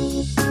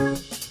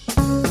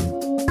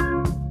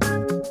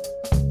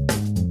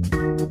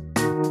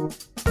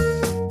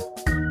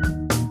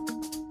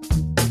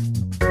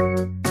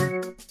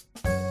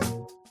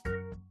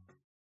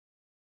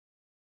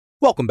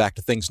 Welcome back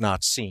to Things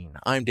Not Seen.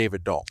 I'm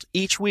David Dalt.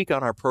 Each week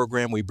on our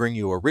program, we bring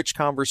you a rich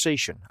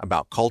conversation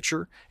about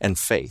culture and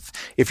faith.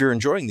 If you're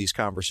enjoying these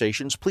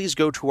conversations, please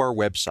go to our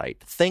website,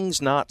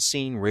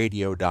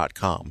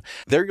 thingsnotseenradio.com.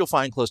 There you'll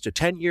find close to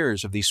 10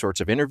 years of these sorts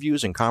of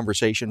interviews and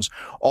conversations,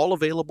 all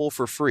available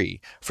for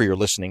free for your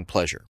listening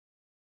pleasure.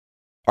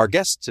 Our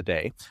guests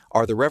today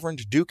are the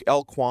Reverend Duke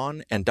L.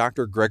 Kwon and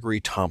Dr.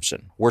 Gregory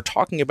Thompson. We're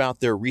talking about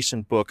their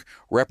recent book,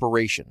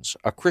 Reparations,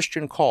 A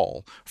Christian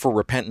Call for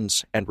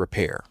Repentance and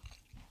Repair.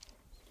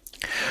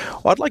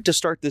 Well, I'd like to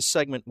start this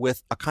segment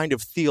with a kind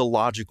of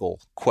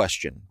theological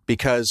question,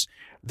 because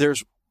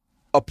there's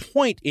a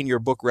point in your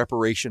book,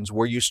 Reparations,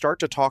 where you start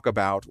to talk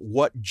about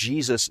what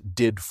Jesus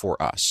did for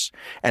us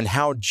and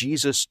how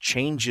Jesus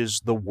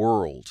changes the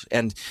world.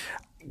 And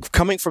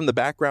coming from the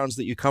backgrounds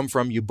that you come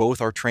from, you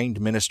both are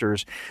trained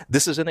ministers.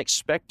 This is an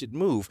expected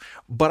move.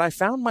 But I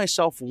found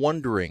myself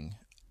wondering,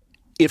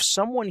 if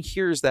someone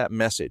hears that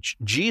message,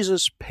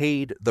 Jesus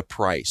paid the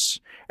price,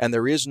 and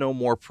there is no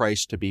more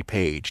price to be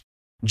paid.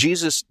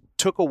 Jesus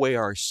took away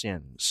our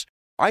sins.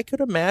 I could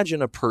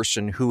imagine a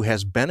person who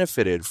has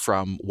benefited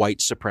from white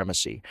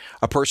supremacy,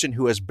 a person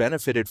who has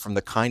benefited from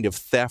the kind of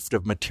theft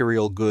of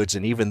material goods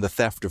and even the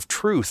theft of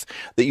truth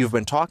that you've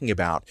been talking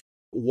about,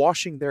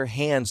 washing their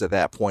hands at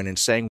that point and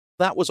saying,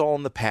 that was all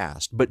in the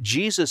past, but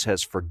Jesus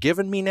has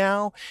forgiven me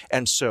now,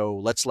 and so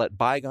let's let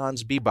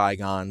bygones be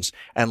bygones,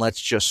 and let's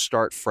just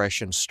start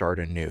fresh and start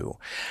anew.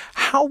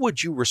 How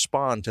would you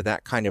respond to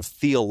that kind of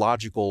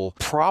theological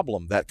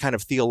problem, that kind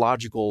of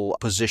theological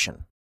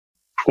position?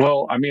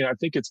 Well, I mean, I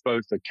think it's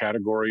both a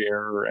category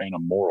error and a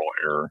moral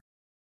error.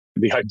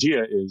 The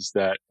idea is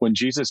that when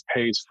Jesus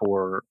pays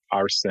for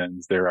our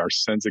sins, they're our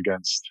sins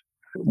against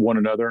one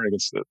another and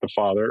against the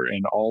Father,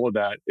 and all of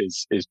that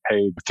is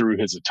paid through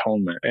his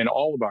atonement, and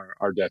all of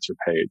our debts are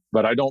paid.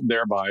 But I don't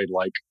thereby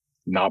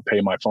not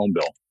pay my phone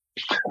bill,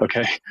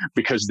 okay?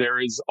 Because there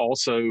is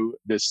also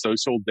this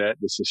social debt,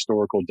 this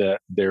historical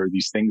debt. There are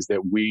these things that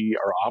we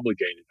are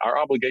obligated. Our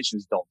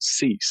obligations don't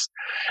cease.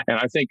 And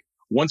I think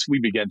once we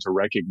begin to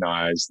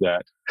recognize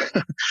that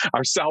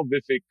our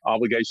salvific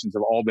obligations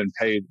have all been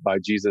paid by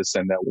Jesus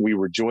and that we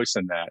rejoice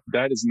in that,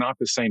 that is not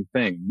the same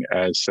thing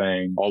as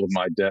saying all of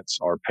my debts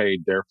are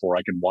paid, therefore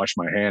I can wash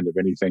my hand of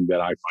anything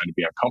that I find to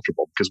be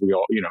uncomfortable, because we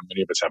all,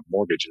 many of us have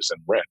mortgages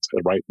and rent,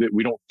 right?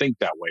 We don't think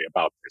that way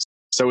about this.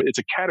 So it's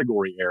a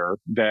category error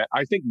that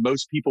I think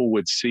most people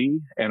would see.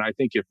 And I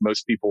think if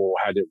most people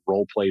had it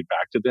role played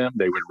back to them,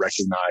 they would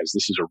recognize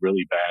this is a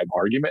really bad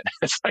argument.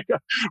 It's like a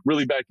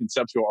really bad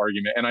conceptual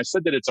argument. And I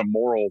said that it's a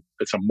moral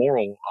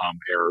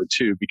error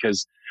too,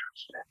 because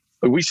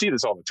we see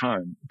this all the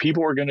time.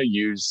 People are going to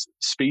use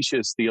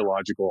specious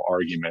theological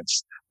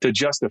arguments to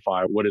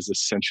justify what is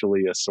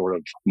essentially a sort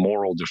of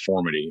moral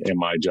deformity, in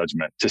my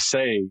judgment, to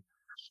say,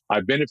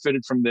 I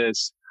benefited from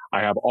this, I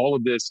have all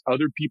of this,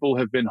 other people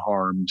have been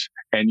harmed,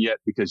 and yet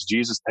because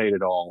Jesus paid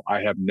it all,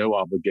 I have no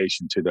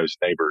obligation to those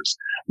neighbors.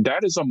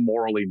 That is a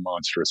morally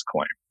monstrous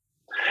claim.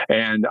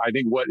 And I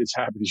think what has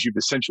happened is you've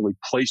essentially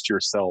placed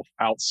yourself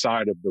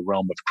outside of the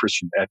realm of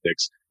Christian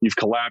ethics. You've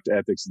collapsed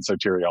ethics and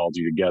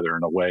soteriology together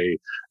in a way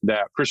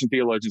that Christian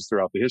theologians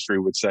throughout the history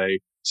would say,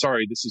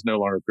 sorry, this is no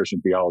longer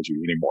Christian theology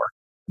anymore.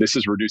 This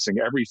is reducing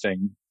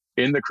everything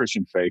in the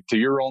Christian faith to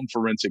your own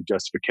forensic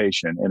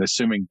justification and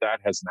assuming that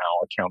has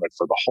now accounted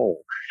for the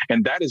whole.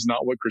 And that is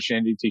not what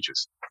Christianity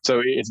teaches.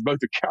 So it's both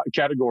a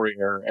category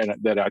error and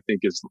that I think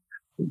is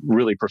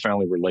really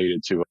profoundly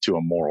related to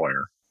a moral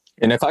error.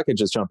 And if I could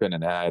just jump in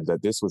and add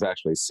that this was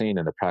actually seen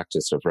in the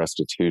practice of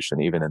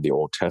restitution, even in the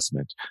Old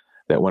Testament,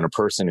 that when a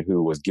person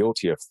who was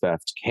guilty of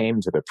theft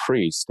came to the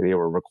priest, they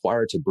were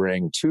required to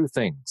bring two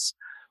things.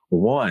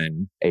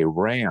 One, a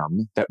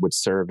ram that would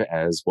serve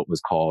as what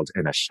was called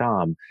an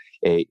asham,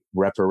 a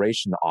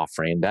reparation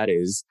offering, that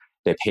is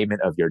the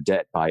payment of your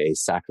debt by a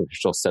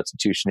sacrificial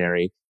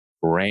substitutionary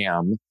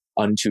ram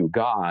unto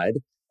God.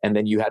 And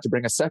then you had to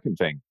bring a second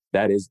thing,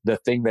 that is the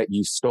thing that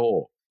you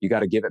stole. You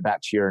got to give it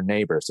back to your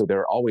neighbor. So there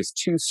are always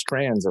two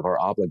strands of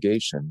our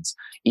obligations,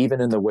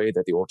 even in the way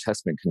that the Old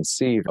Testament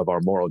conceived of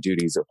our moral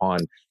duties upon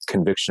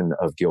conviction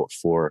of guilt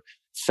for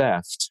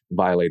theft,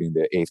 violating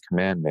the eighth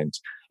commandment.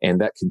 And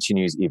that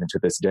continues even to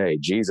this day.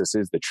 Jesus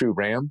is the true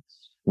ram,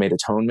 made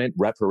atonement,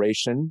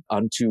 reparation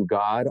unto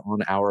God on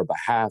our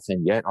behalf.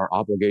 And yet our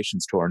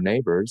obligations to our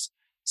neighbors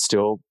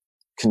still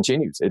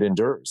continues. It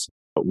endures.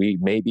 But we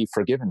may be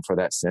forgiven for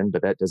that sin,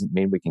 but that doesn't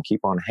mean we can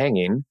keep on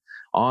hanging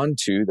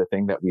onto the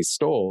thing that we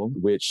stole,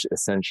 which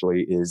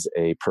essentially is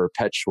a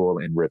perpetual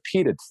and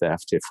repeated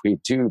theft if we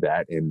do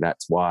that. And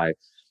that's why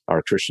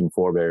our Christian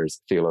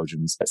forebears,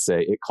 theologians,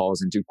 say it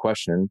calls into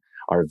question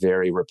our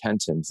very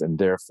repentance and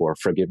therefore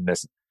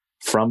forgiveness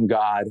from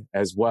God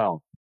as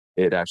well.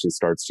 It actually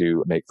starts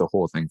to make the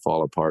whole thing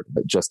fall apart.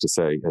 But just to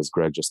say, as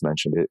Greg just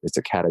mentioned, it's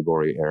a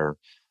category error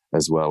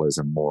as well as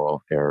a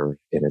moral error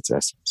in its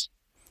essence.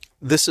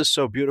 This is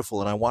so beautiful,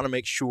 and I want to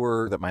make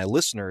sure that my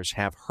listeners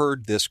have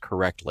heard this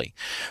correctly.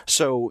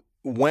 So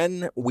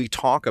when we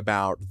talk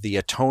about the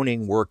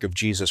atoning work of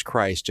Jesus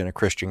Christ in a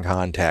Christian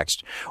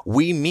context,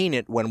 we mean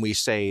it when we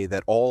say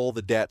that all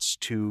the debts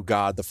to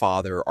God the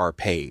Father are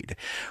paid.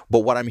 But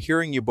what I'm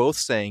hearing you both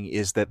saying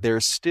is that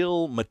there's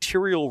still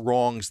material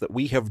wrongs that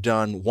we have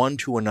done one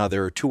to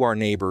another, to our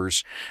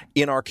neighbors,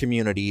 in our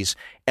communities,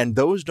 and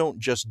those don't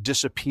just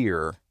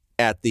disappear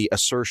at the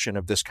assertion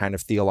of this kind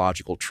of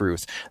theological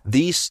truth.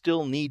 These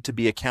still need to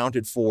be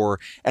accounted for.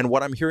 And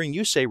what I'm hearing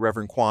you say,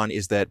 Reverend Kwon,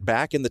 is that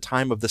back in the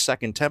time of the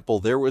Second Temple,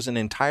 there was an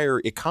entire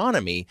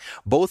economy,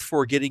 both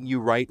for getting you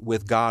right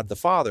with God the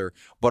Father,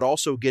 but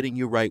also getting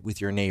you right with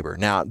your neighbor.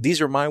 Now,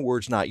 these are my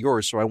words, not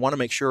yours, so I want to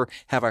make sure,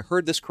 have I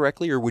heard this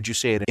correctly, or would you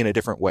say it in a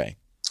different way?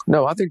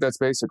 No, I think that's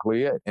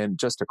basically it. And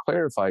just to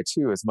clarify,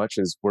 too, as much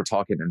as we're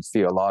talking in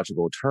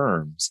theological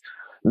terms,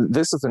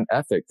 this is an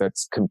ethic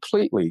that's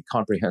completely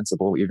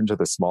comprehensible even to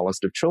the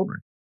smallest of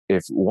children.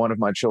 If one of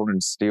my children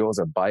steals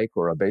a bike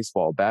or a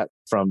baseball bat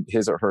from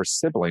his or her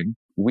sibling,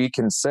 we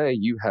can say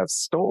you have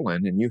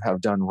stolen and you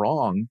have done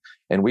wrong,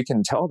 and we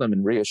can tell them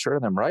and reassure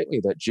them rightly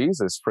that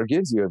Jesus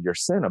forgives you of your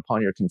sin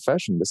upon your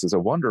confession. This is a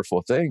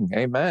wonderful thing.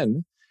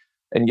 Amen.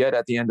 And yet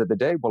at the end of the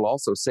day, we'll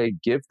also say,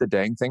 give the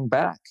dang thing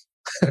back.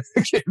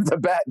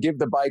 Give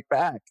the bike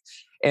back.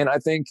 And I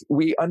think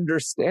we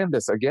understand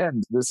this.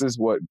 Again, this is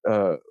what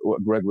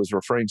Greg was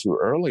referring to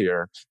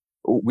earlier.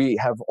 We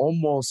have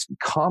almost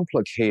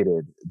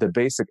complicated the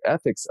basic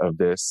ethics of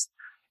this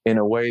in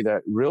a way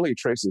that really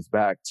traces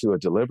back to a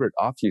deliberate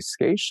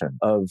obfuscation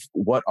of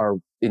what our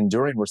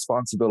enduring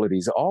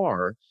responsibilities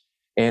are.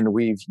 And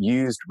we've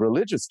used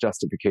religious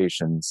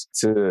justifications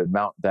to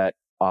mount that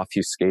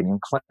obfuscating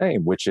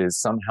claim, which is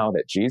somehow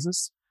that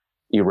Jesus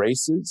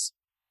erases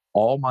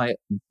all my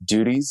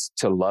duties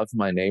to love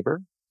my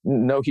neighbor.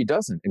 No, he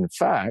doesn't. In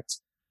fact,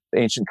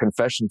 the ancient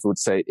confessions would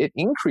say it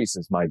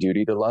increases my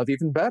duty to love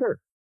even better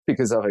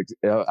because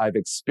I've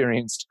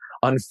experienced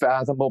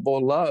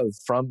unfathomable love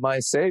from my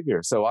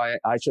Savior. So I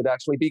should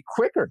actually be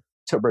quicker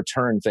to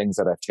return things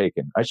that I've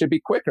taken. I should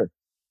be quicker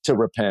to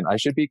repent. I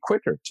should be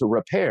quicker to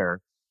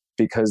repair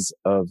because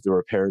of the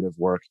reparative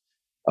work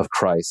of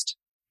Christ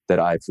that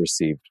I've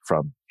received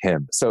from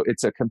him. So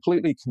it's a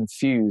completely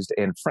confused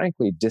and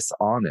frankly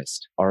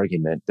dishonest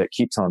argument that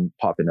keeps on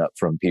popping up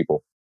from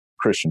people,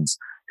 Christians,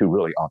 who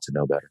really ought to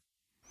know better.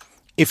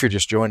 If you're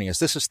just joining us,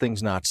 this is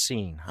Things Not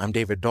Seen. I'm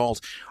David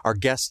Dalt. Our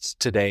guests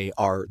today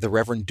are the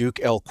Reverend Duke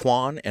L.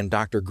 Kwon and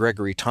Dr.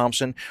 Gregory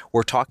Thompson.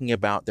 We're talking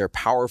about their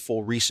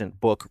powerful recent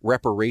book,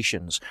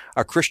 Reparations,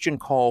 A Christian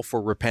Call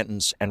for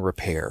Repentance and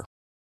Repair.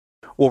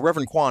 Well,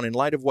 Reverend Kwon, in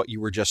light of what you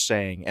were just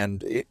saying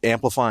and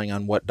amplifying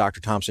on what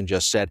Dr. Thompson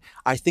just said,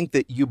 I think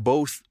that you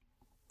both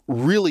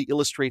really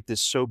illustrate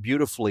this so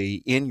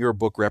beautifully in your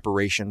book,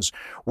 Reparations,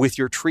 with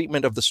your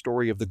treatment of the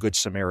story of the Good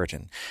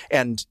Samaritan.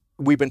 And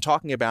we've been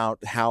talking about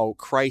how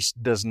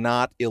Christ does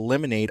not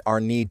eliminate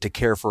our need to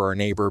care for our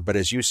neighbor, but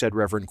as you said,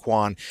 Reverend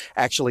Kwon,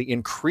 actually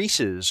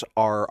increases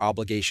our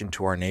obligation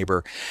to our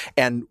neighbor.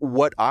 And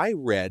what I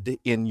read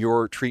in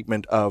your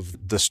treatment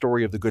of the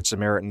story of the Good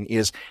Samaritan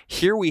is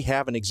here we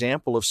have an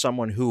example of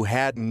someone who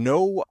had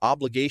no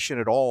obligation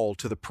at all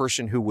to the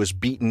person who was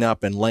beaten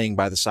up and laying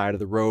by the side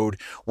of the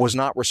road, was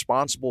not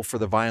responsible for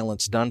the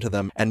violence done to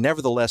them, and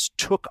nevertheless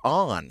took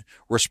on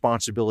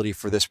responsibility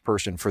for this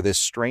person, for this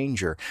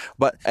stranger.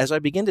 But as I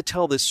begin to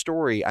tell this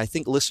story, I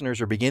think listeners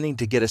are beginning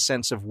to get a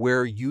sense of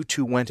where you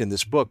two went in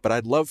this book, but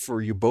I'd love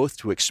for you both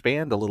to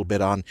expand a little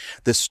bit on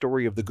this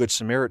story of the Good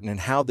Samaritan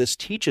and how this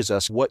teaches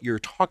us what you're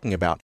talking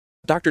about.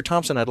 Dr.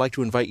 Thompson, I'd like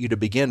to invite you to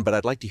begin, but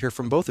I'd like to hear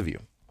from both of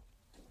you.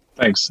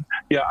 Thanks.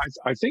 Yeah,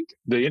 I think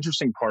the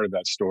interesting part of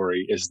that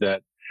story is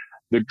that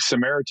the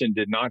Samaritan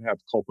did not have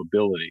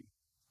culpability.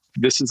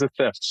 This is a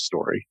theft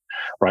story,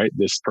 right?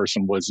 This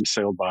person was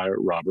assailed by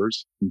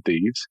robbers and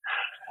thieves.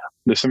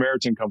 The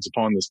Samaritan comes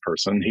upon this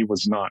person. He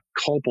was not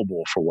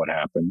culpable for what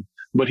happened,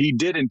 but he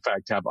did, in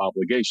fact, have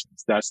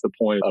obligations. That's the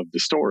point of the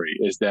story,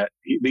 is that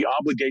the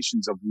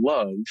obligations of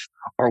love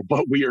are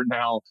what we are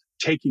now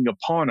taking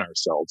upon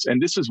ourselves.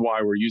 And this is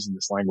why we're using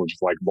this language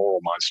of like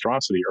moral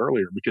monstrosity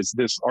earlier, because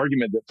this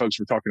argument that folks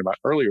were talking about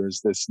earlier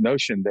is this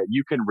notion that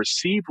you can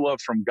receive love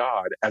from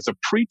God as a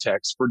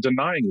pretext for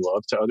denying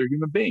love to other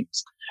human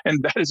beings.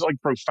 And that is like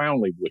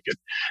profoundly wicked.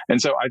 And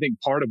so I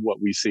think part of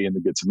what we see in the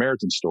Good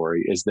Samaritan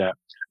story is that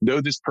though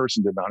this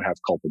person did not have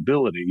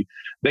culpability,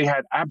 they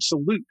had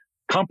absolute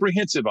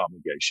comprehensive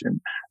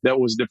obligation that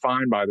was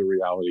defined by the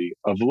reality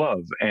of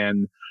love.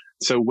 And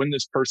so when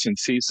this person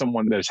sees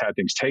someone that has had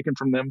things taken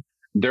from them,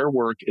 their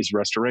work is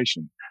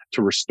restoration,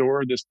 to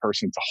this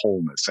person to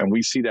wholeness. And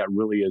we see that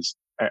really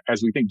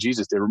as we think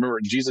Jesus did. Remember,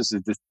 Jesus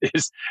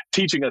is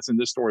teaching us in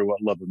this story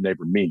what love of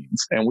neighbor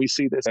means. And we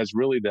see this as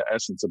really the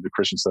essence of the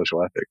Christian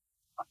social ethic.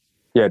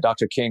 Yeah,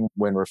 Dr. King,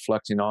 when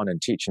reflecting on and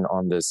teaching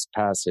on this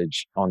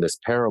passage, on this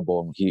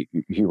parable, he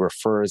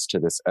refers to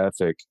this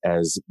ethic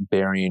as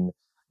bearing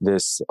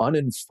this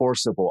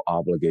unenforceable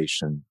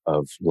obligation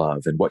of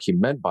love. And what he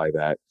meant by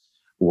that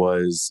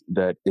was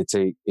that it's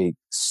a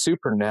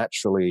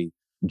supernaturally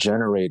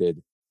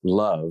generated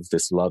love,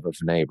 this love of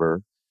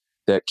neighbor,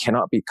 that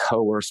cannot be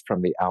coerced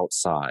from the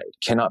outside,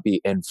 cannot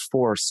be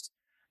enforced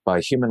by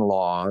human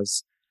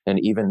laws and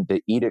even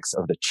the edicts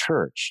of the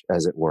church,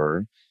 as it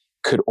were,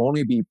 could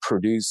only be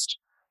produced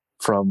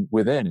from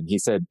within. And he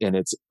said, and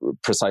it's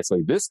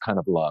precisely this kind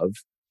of love,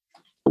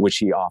 which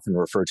he often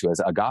referred to as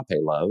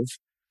agape love,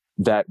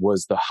 that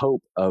was the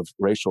hope of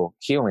racial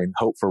healing,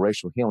 hope for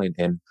racial healing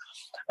in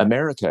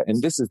America.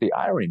 And this is the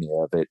irony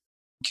of it.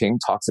 King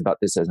talks about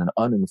this as an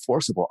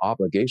unenforceable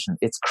obligation.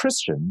 It's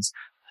Christians,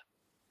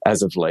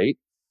 as of late,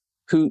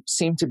 who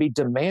seem to be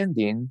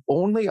demanding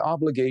only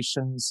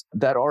obligations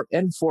that are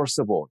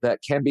enforceable, that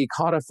can be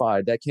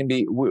codified, that can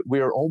be, we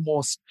are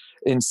almost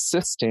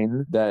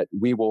insisting that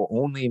we will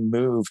only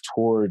move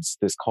towards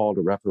this call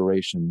to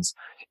reparations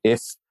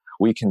if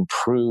we can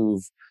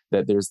prove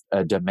that there's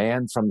a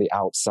demand from the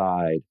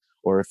outside,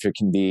 or if it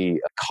can be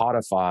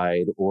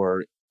codified,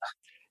 or,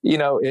 you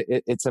know,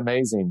 it's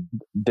amazing.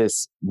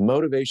 This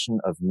motivation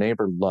of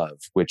neighbor love,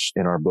 which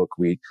in our book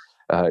we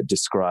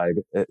describe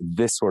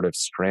this sort of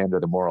strand of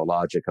the moral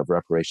logic of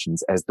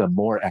reparations as the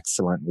more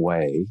excellent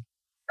way,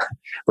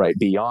 right?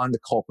 Beyond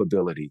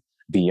culpability,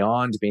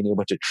 beyond being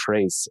able to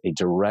trace a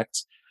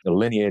direct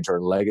lineage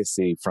or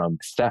legacy from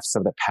thefts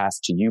of the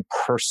past to you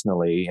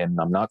personally, and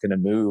I'm not going to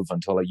move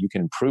until you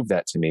can prove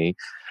that to me.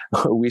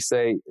 We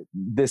say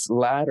this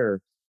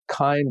latter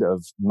kind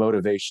of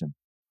motivation,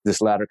 this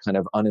latter kind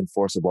of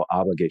unenforceable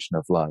obligation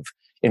of love,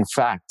 in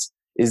fact,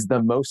 is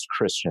the most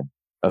Christian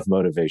of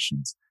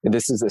motivations. And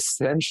this is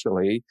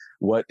essentially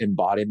what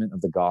embodiment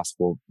of the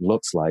gospel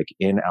looks like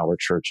in our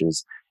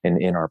churches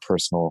and in our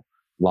personal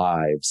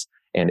lives.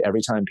 And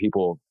every time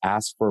people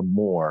ask for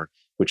more,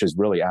 which is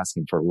really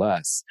asking for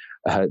less,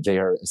 they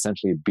are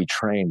essentially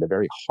betraying the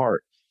very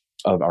heart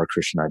of our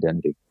Christian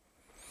identity.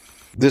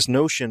 This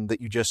notion that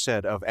you just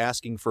said of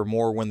asking for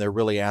more when they're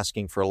really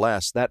asking for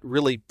less, that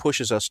really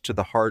pushes us to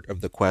the heart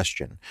of the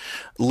question.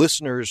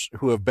 Listeners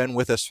who have been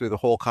with us through the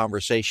whole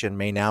conversation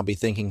may now be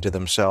thinking to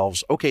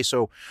themselves, okay,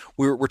 so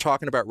we're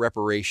talking about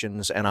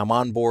reparations, and I'm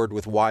on board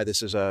with why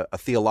this is a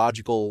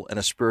theological and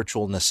a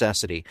spiritual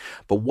necessity,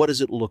 but what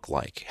does it look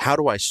like? How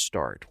do I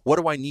start? What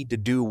do I need to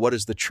do? What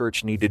does the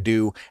church need to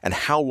do? And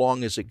how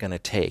long is it going to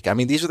take? I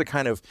mean, these are the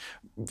kind of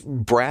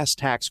brass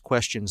tacks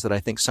questions that I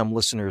think some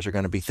listeners are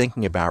going to be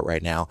thinking about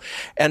right now.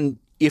 And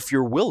if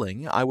you're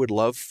willing, I would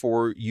love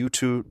for you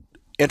to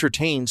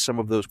entertain some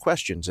of those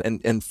questions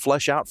and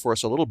flesh out for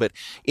us a little bit.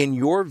 In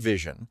your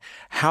vision,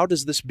 how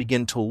does this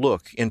begin to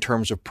look in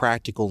terms of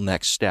practical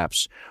next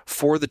steps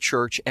for the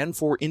church and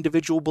for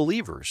individual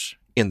believers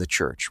in the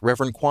church?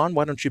 Reverend Kwon,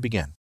 why don't you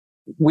begin?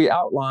 We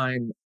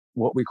outline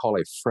what we call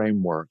a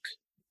framework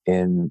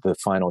in the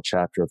final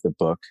chapter of the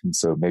book. And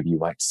so maybe you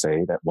might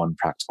say that one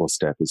practical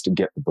step is to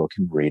get the book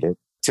and read it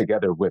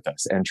together with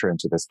us, enter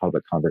into this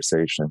public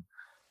conversation.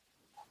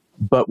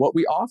 But what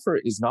we offer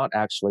is not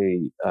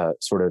actually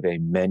sort of a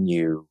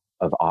menu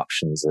of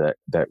options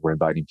that we're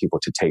inviting people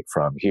to take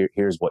from.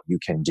 Here's what you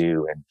can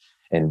do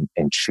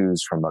and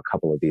choose from a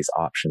couple of these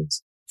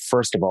options.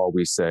 First of all,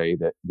 we say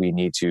that we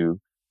need to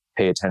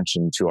pay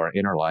attention to our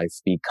inner life,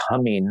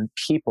 becoming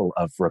people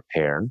of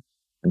repair.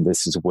 And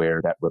this is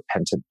where that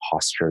repentant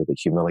posture, the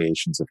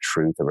humiliations of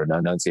truth, the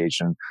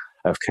renunciation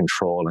of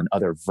control, and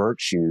other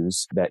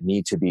virtues that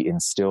need to be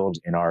instilled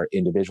in our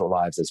individual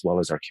lives as well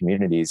as our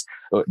communities,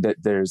 that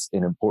there's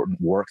an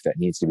important work that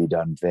needs to be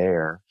done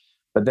there.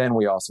 But then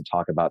we also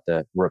talk about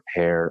the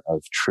repair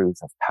of truth,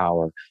 of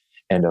power,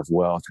 and of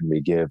wealth, and we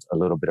give a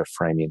little bit of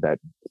framing that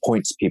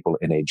points people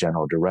in a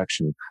general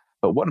direction.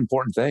 But one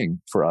important thing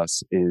for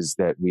us is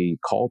that we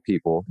call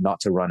people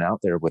not to run out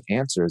there with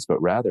answers, but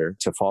rather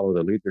to follow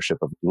the leadership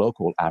of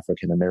local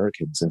African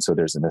Americans. And so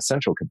there's an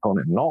essential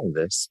component in all of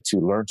this to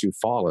learn to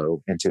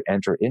follow and to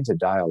enter into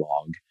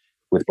dialogue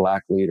with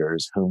Black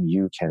leaders whom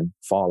you can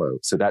follow.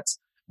 So that's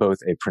both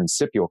a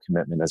principial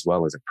commitment as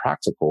well as a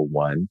practical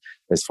one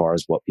as far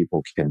as what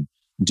people can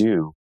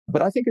do.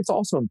 But I think it's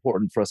also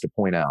important for us to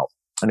point out,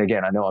 and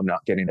again, I know I'm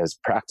not getting as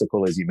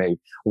practical as you may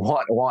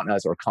want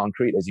us or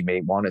concrete as you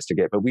may want us to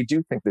get, but we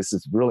do think this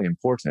is really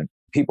important.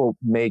 People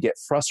may get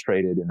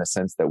frustrated in the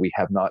sense that we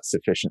have not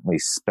sufficiently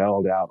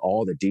spelled out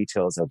all the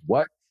details of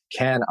what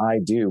can I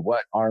do?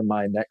 What are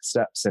my next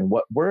steps? And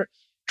what we're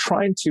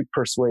trying to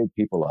persuade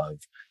people of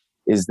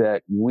is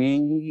that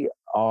we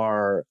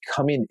are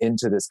coming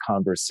into this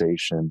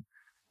conversation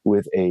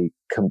with a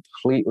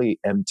completely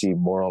empty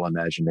moral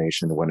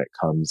imagination when it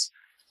comes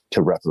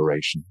to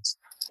reparations.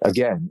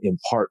 Again, in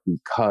part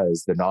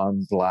because the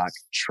non-Black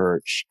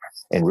church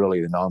and really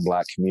the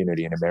non-Black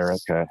community in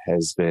America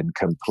has been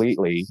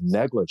completely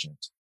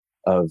negligent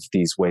of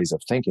these ways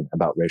of thinking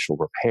about racial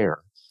repair,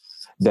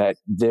 that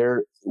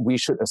we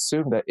should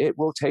assume that it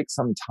will take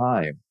some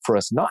time for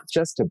us not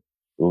just to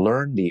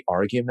learn the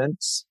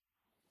arguments,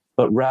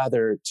 but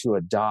rather to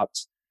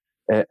adopt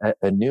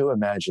a new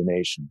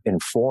imagination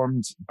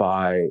informed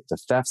by the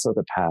thefts of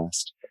the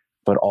past,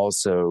 but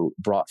also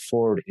brought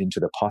forward into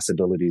the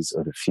possibilities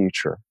of the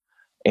future.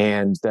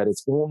 And that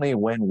it's only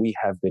when we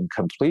have been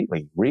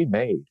completely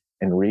remade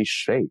and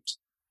reshaped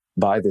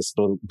by this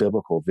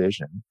biblical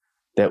vision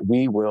that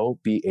we will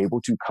be able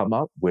to come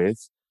up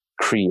with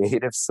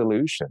creative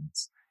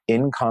solutions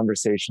in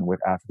conversation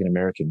with African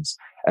Americans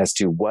as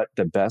to what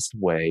the best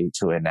way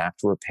to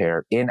enact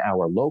repair in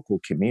our local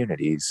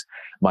communities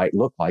might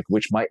look like,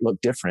 which might look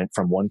different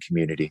from one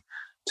community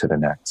to the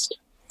next.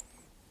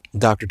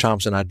 Dr.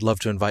 Thompson, I'd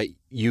love to invite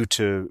you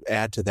to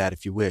add to that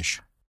if you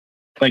wish.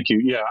 Thank you.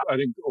 Yeah, I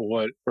think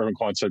what Reverend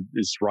Kwon said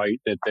is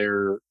right, that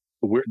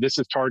this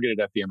is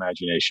targeted at the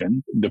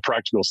imagination. The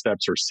practical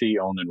steps are see,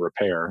 own, and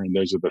repair. And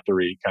those are the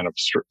three kind of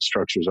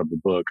structures of the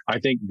book. I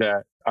think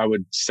that I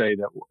would say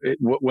that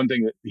one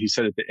thing that he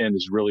said at the end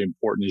is really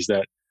important is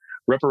that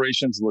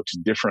reparations looks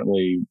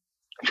differently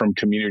from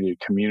community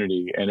to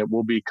community, and it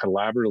will be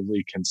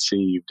collaboratively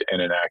conceived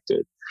and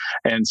enacted.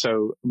 And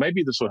so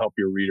maybe this will help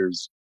your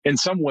readers. In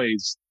some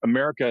ways,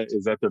 America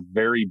is at the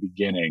very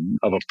beginning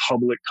of a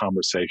public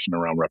conversation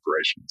around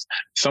reparations.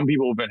 Some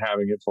people have been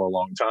having it for a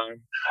long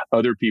time.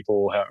 Other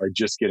people are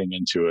just getting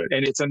into it.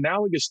 And it's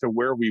analogous to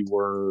where we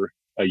were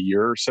a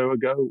year or so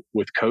ago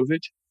with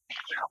COVID.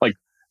 Like,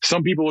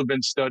 some people have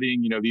been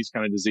studying, these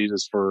kind of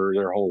diseases for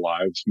their whole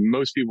lives.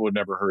 Most people had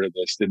never heard of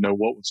this, didn't know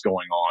what was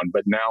going on,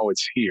 but now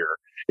it's here.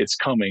 It's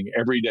coming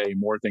every day.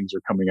 More things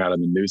are coming out in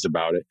the news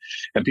about it.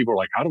 And people are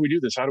like, how do we do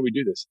this? How do we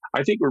do this?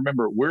 I think,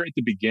 remember, we're at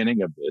the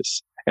beginning of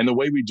this. And the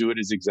way we do it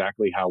is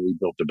exactly how we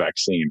built the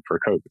vaccine for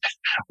COVID,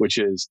 which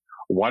is,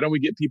 why don't we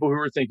get people who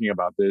are thinking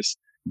about this,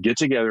 get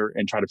together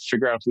and try to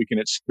figure out if we can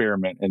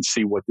experiment and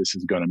see what this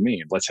is going to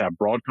mean. Let's have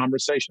broad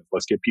conversations.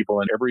 Let's get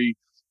people in every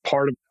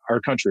part of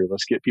our country.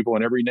 Let's get people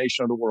in every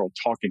nation of the world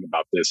talking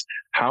about this,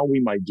 how we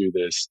might do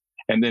this,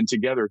 and then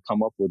together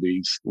come up with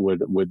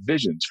with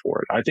visions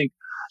for it. I think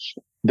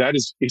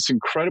it's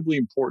incredibly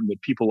important that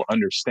people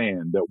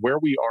understand that where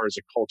we are as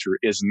a culture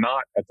is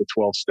not at the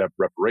 12-step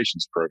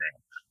reparations program.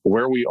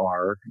 Where we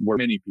are, where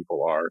many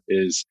people are,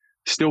 is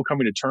still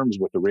coming to terms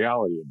with the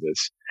reality of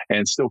this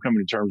and still coming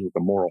to terms with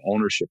the moral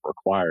ownership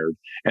required.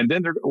 And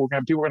then people are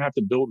going to have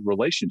to build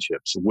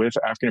relationships with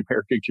African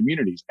American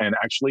communities and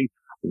actually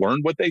learn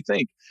what they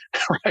think,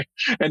 right?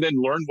 And then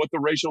learn what the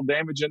racial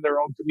damage in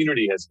their own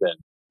community has been.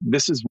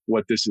 This is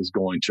what this is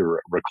going to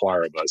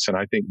require of us. And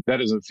I think that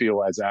doesn't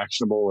feel as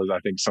actionable as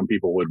I think some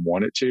people would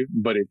want it to,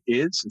 but it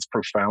is. It's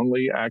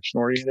profoundly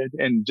action-oriented.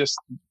 And just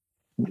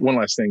one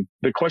last thing,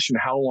 the question,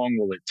 how long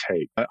will it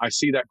take? I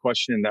see that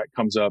question and that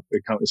comes up.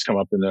 It's come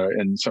up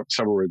in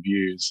several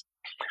reviews.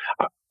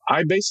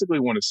 I basically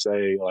want to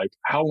say, like,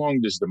 how long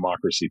does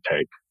democracy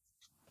take?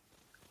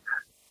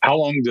 How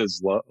long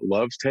does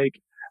love take?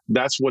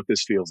 That's what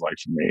this feels like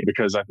for me,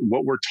 because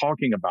what we're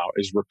talking about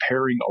is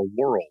repairing a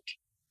world.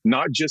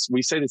 Not just,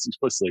 we say this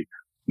explicitly,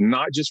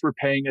 not just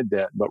repaying a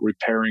debt, but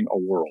repairing a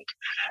world.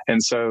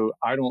 And so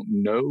I don't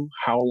know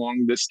how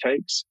long this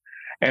takes.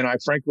 And I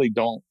frankly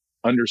don't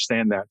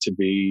understand that to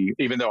be,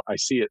 even though I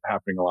see it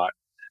happening a lot,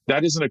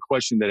 that isn't a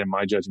question that in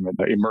my judgment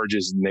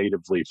emerges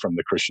natively from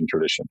the Christian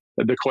tradition.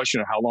 The question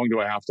of how long do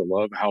I have to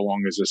love? How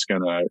long is this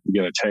gonna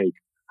take?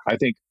 I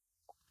think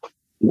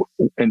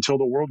until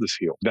the world is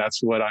healed.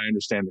 That's what I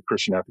understand the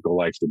Christian ethical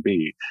life to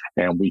be.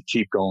 And we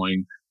keep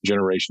going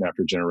generation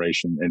after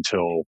generation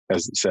until,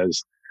 as it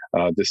says,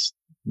 this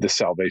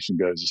salvation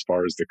goes as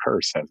far as the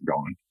curse has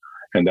gone.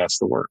 And that's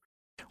the work.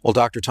 Well,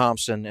 Dr.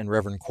 Thompson and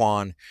Reverend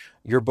Kwon,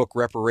 your book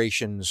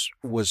Reparations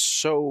was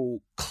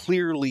so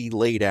clearly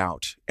laid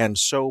out and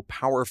so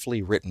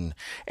powerfully written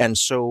and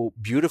so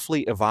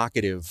beautifully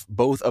evocative,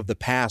 both of the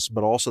past,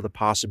 but also the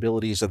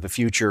possibilities of the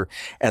future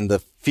and the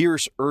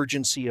fierce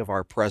urgency of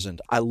our present.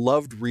 I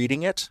loved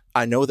reading it.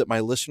 I know that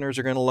my listeners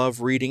are going to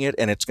love reading it,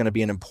 and it's going to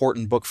be an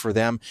important book for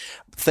them.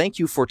 Thank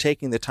you for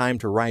taking the time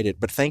to write it,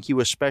 but thank you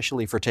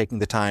especially for taking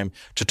the time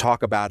to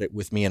talk about it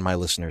with me and my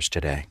listeners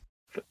today.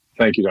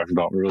 Thank you, Dr.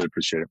 Dalton. We really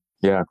appreciate it.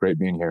 Yeah, great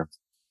being here.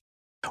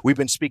 We've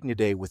been speaking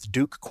today with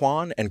Duke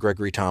Kwon and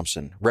Gregory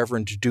Thompson.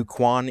 Reverend Duke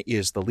Kwon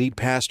is the lead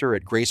pastor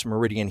at Grace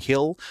Meridian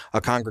Hill,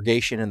 a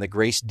congregation in the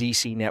Grace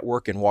DC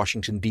network in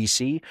Washington,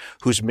 D.C.,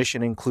 whose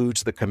mission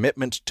includes the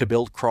commitment to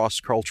build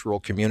cross-cultural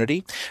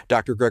community.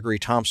 Dr. Gregory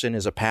Thompson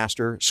is a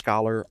pastor,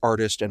 scholar,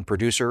 artist, and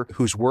producer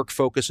whose work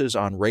focuses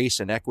on race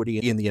and equity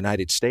in the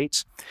United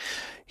States.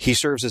 He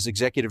serves as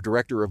executive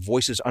director of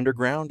Voices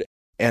Underground,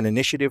 an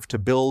initiative to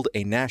build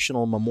a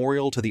national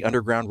memorial to the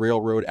Underground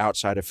Railroad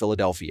outside of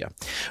Philadelphia.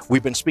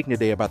 We've been speaking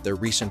today about their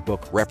recent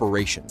book,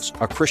 Reparations,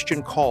 a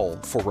Christian call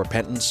for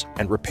repentance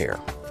and repair.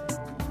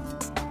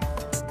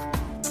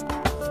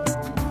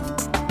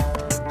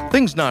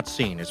 Things Not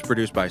Seen is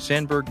produced by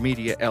Sandberg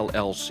Media,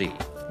 LLC.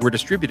 We're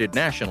distributed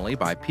nationally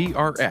by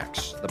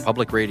PRX, the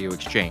Public Radio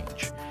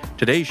Exchange.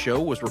 Today's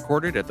show was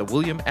recorded at the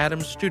William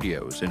Adams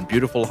Studios in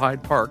beautiful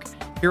Hyde Park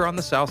here on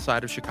the south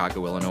side of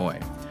Chicago,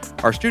 Illinois.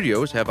 Our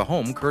studios have a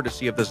home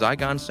courtesy of the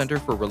Zygon Center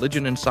for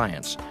Religion and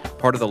Science,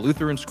 part of the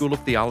Lutheran School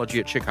of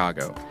Theology at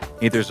Chicago.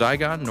 Neither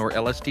Zygon nor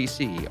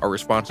LSTC are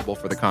responsible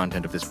for the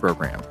content of this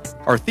program.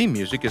 Our theme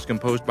music is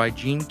composed by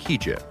Gene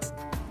Kija.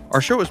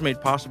 Our show is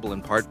made possible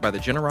in part by the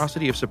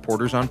generosity of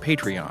supporters on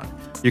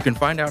Patreon. You can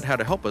find out how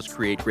to help us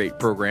create great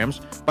programs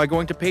by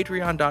going to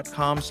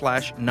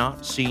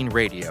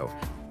patreon.com/notseenradio.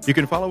 You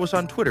can follow us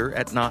on Twitter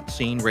at Not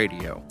Seen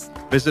Radio.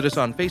 Visit us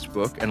on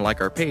Facebook and like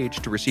our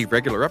page to receive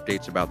regular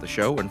updates about the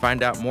show and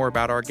find out more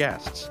about our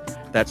guests.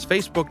 That's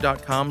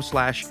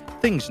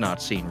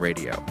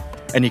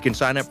facebook.com/ThingsNotSeenRadio. And you can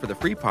sign up for the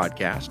free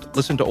podcast,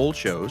 listen to old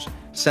shows,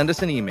 send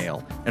us an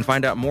email, and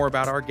find out more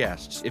about our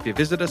guests if you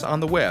visit us on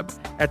the web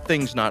at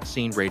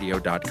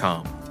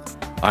ThingsNotSeenRadio.com.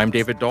 I'm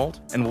David Dalt,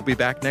 and we'll be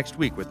back next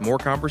week with more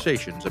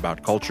conversations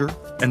about culture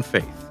and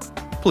faith.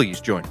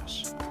 Please join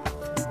us.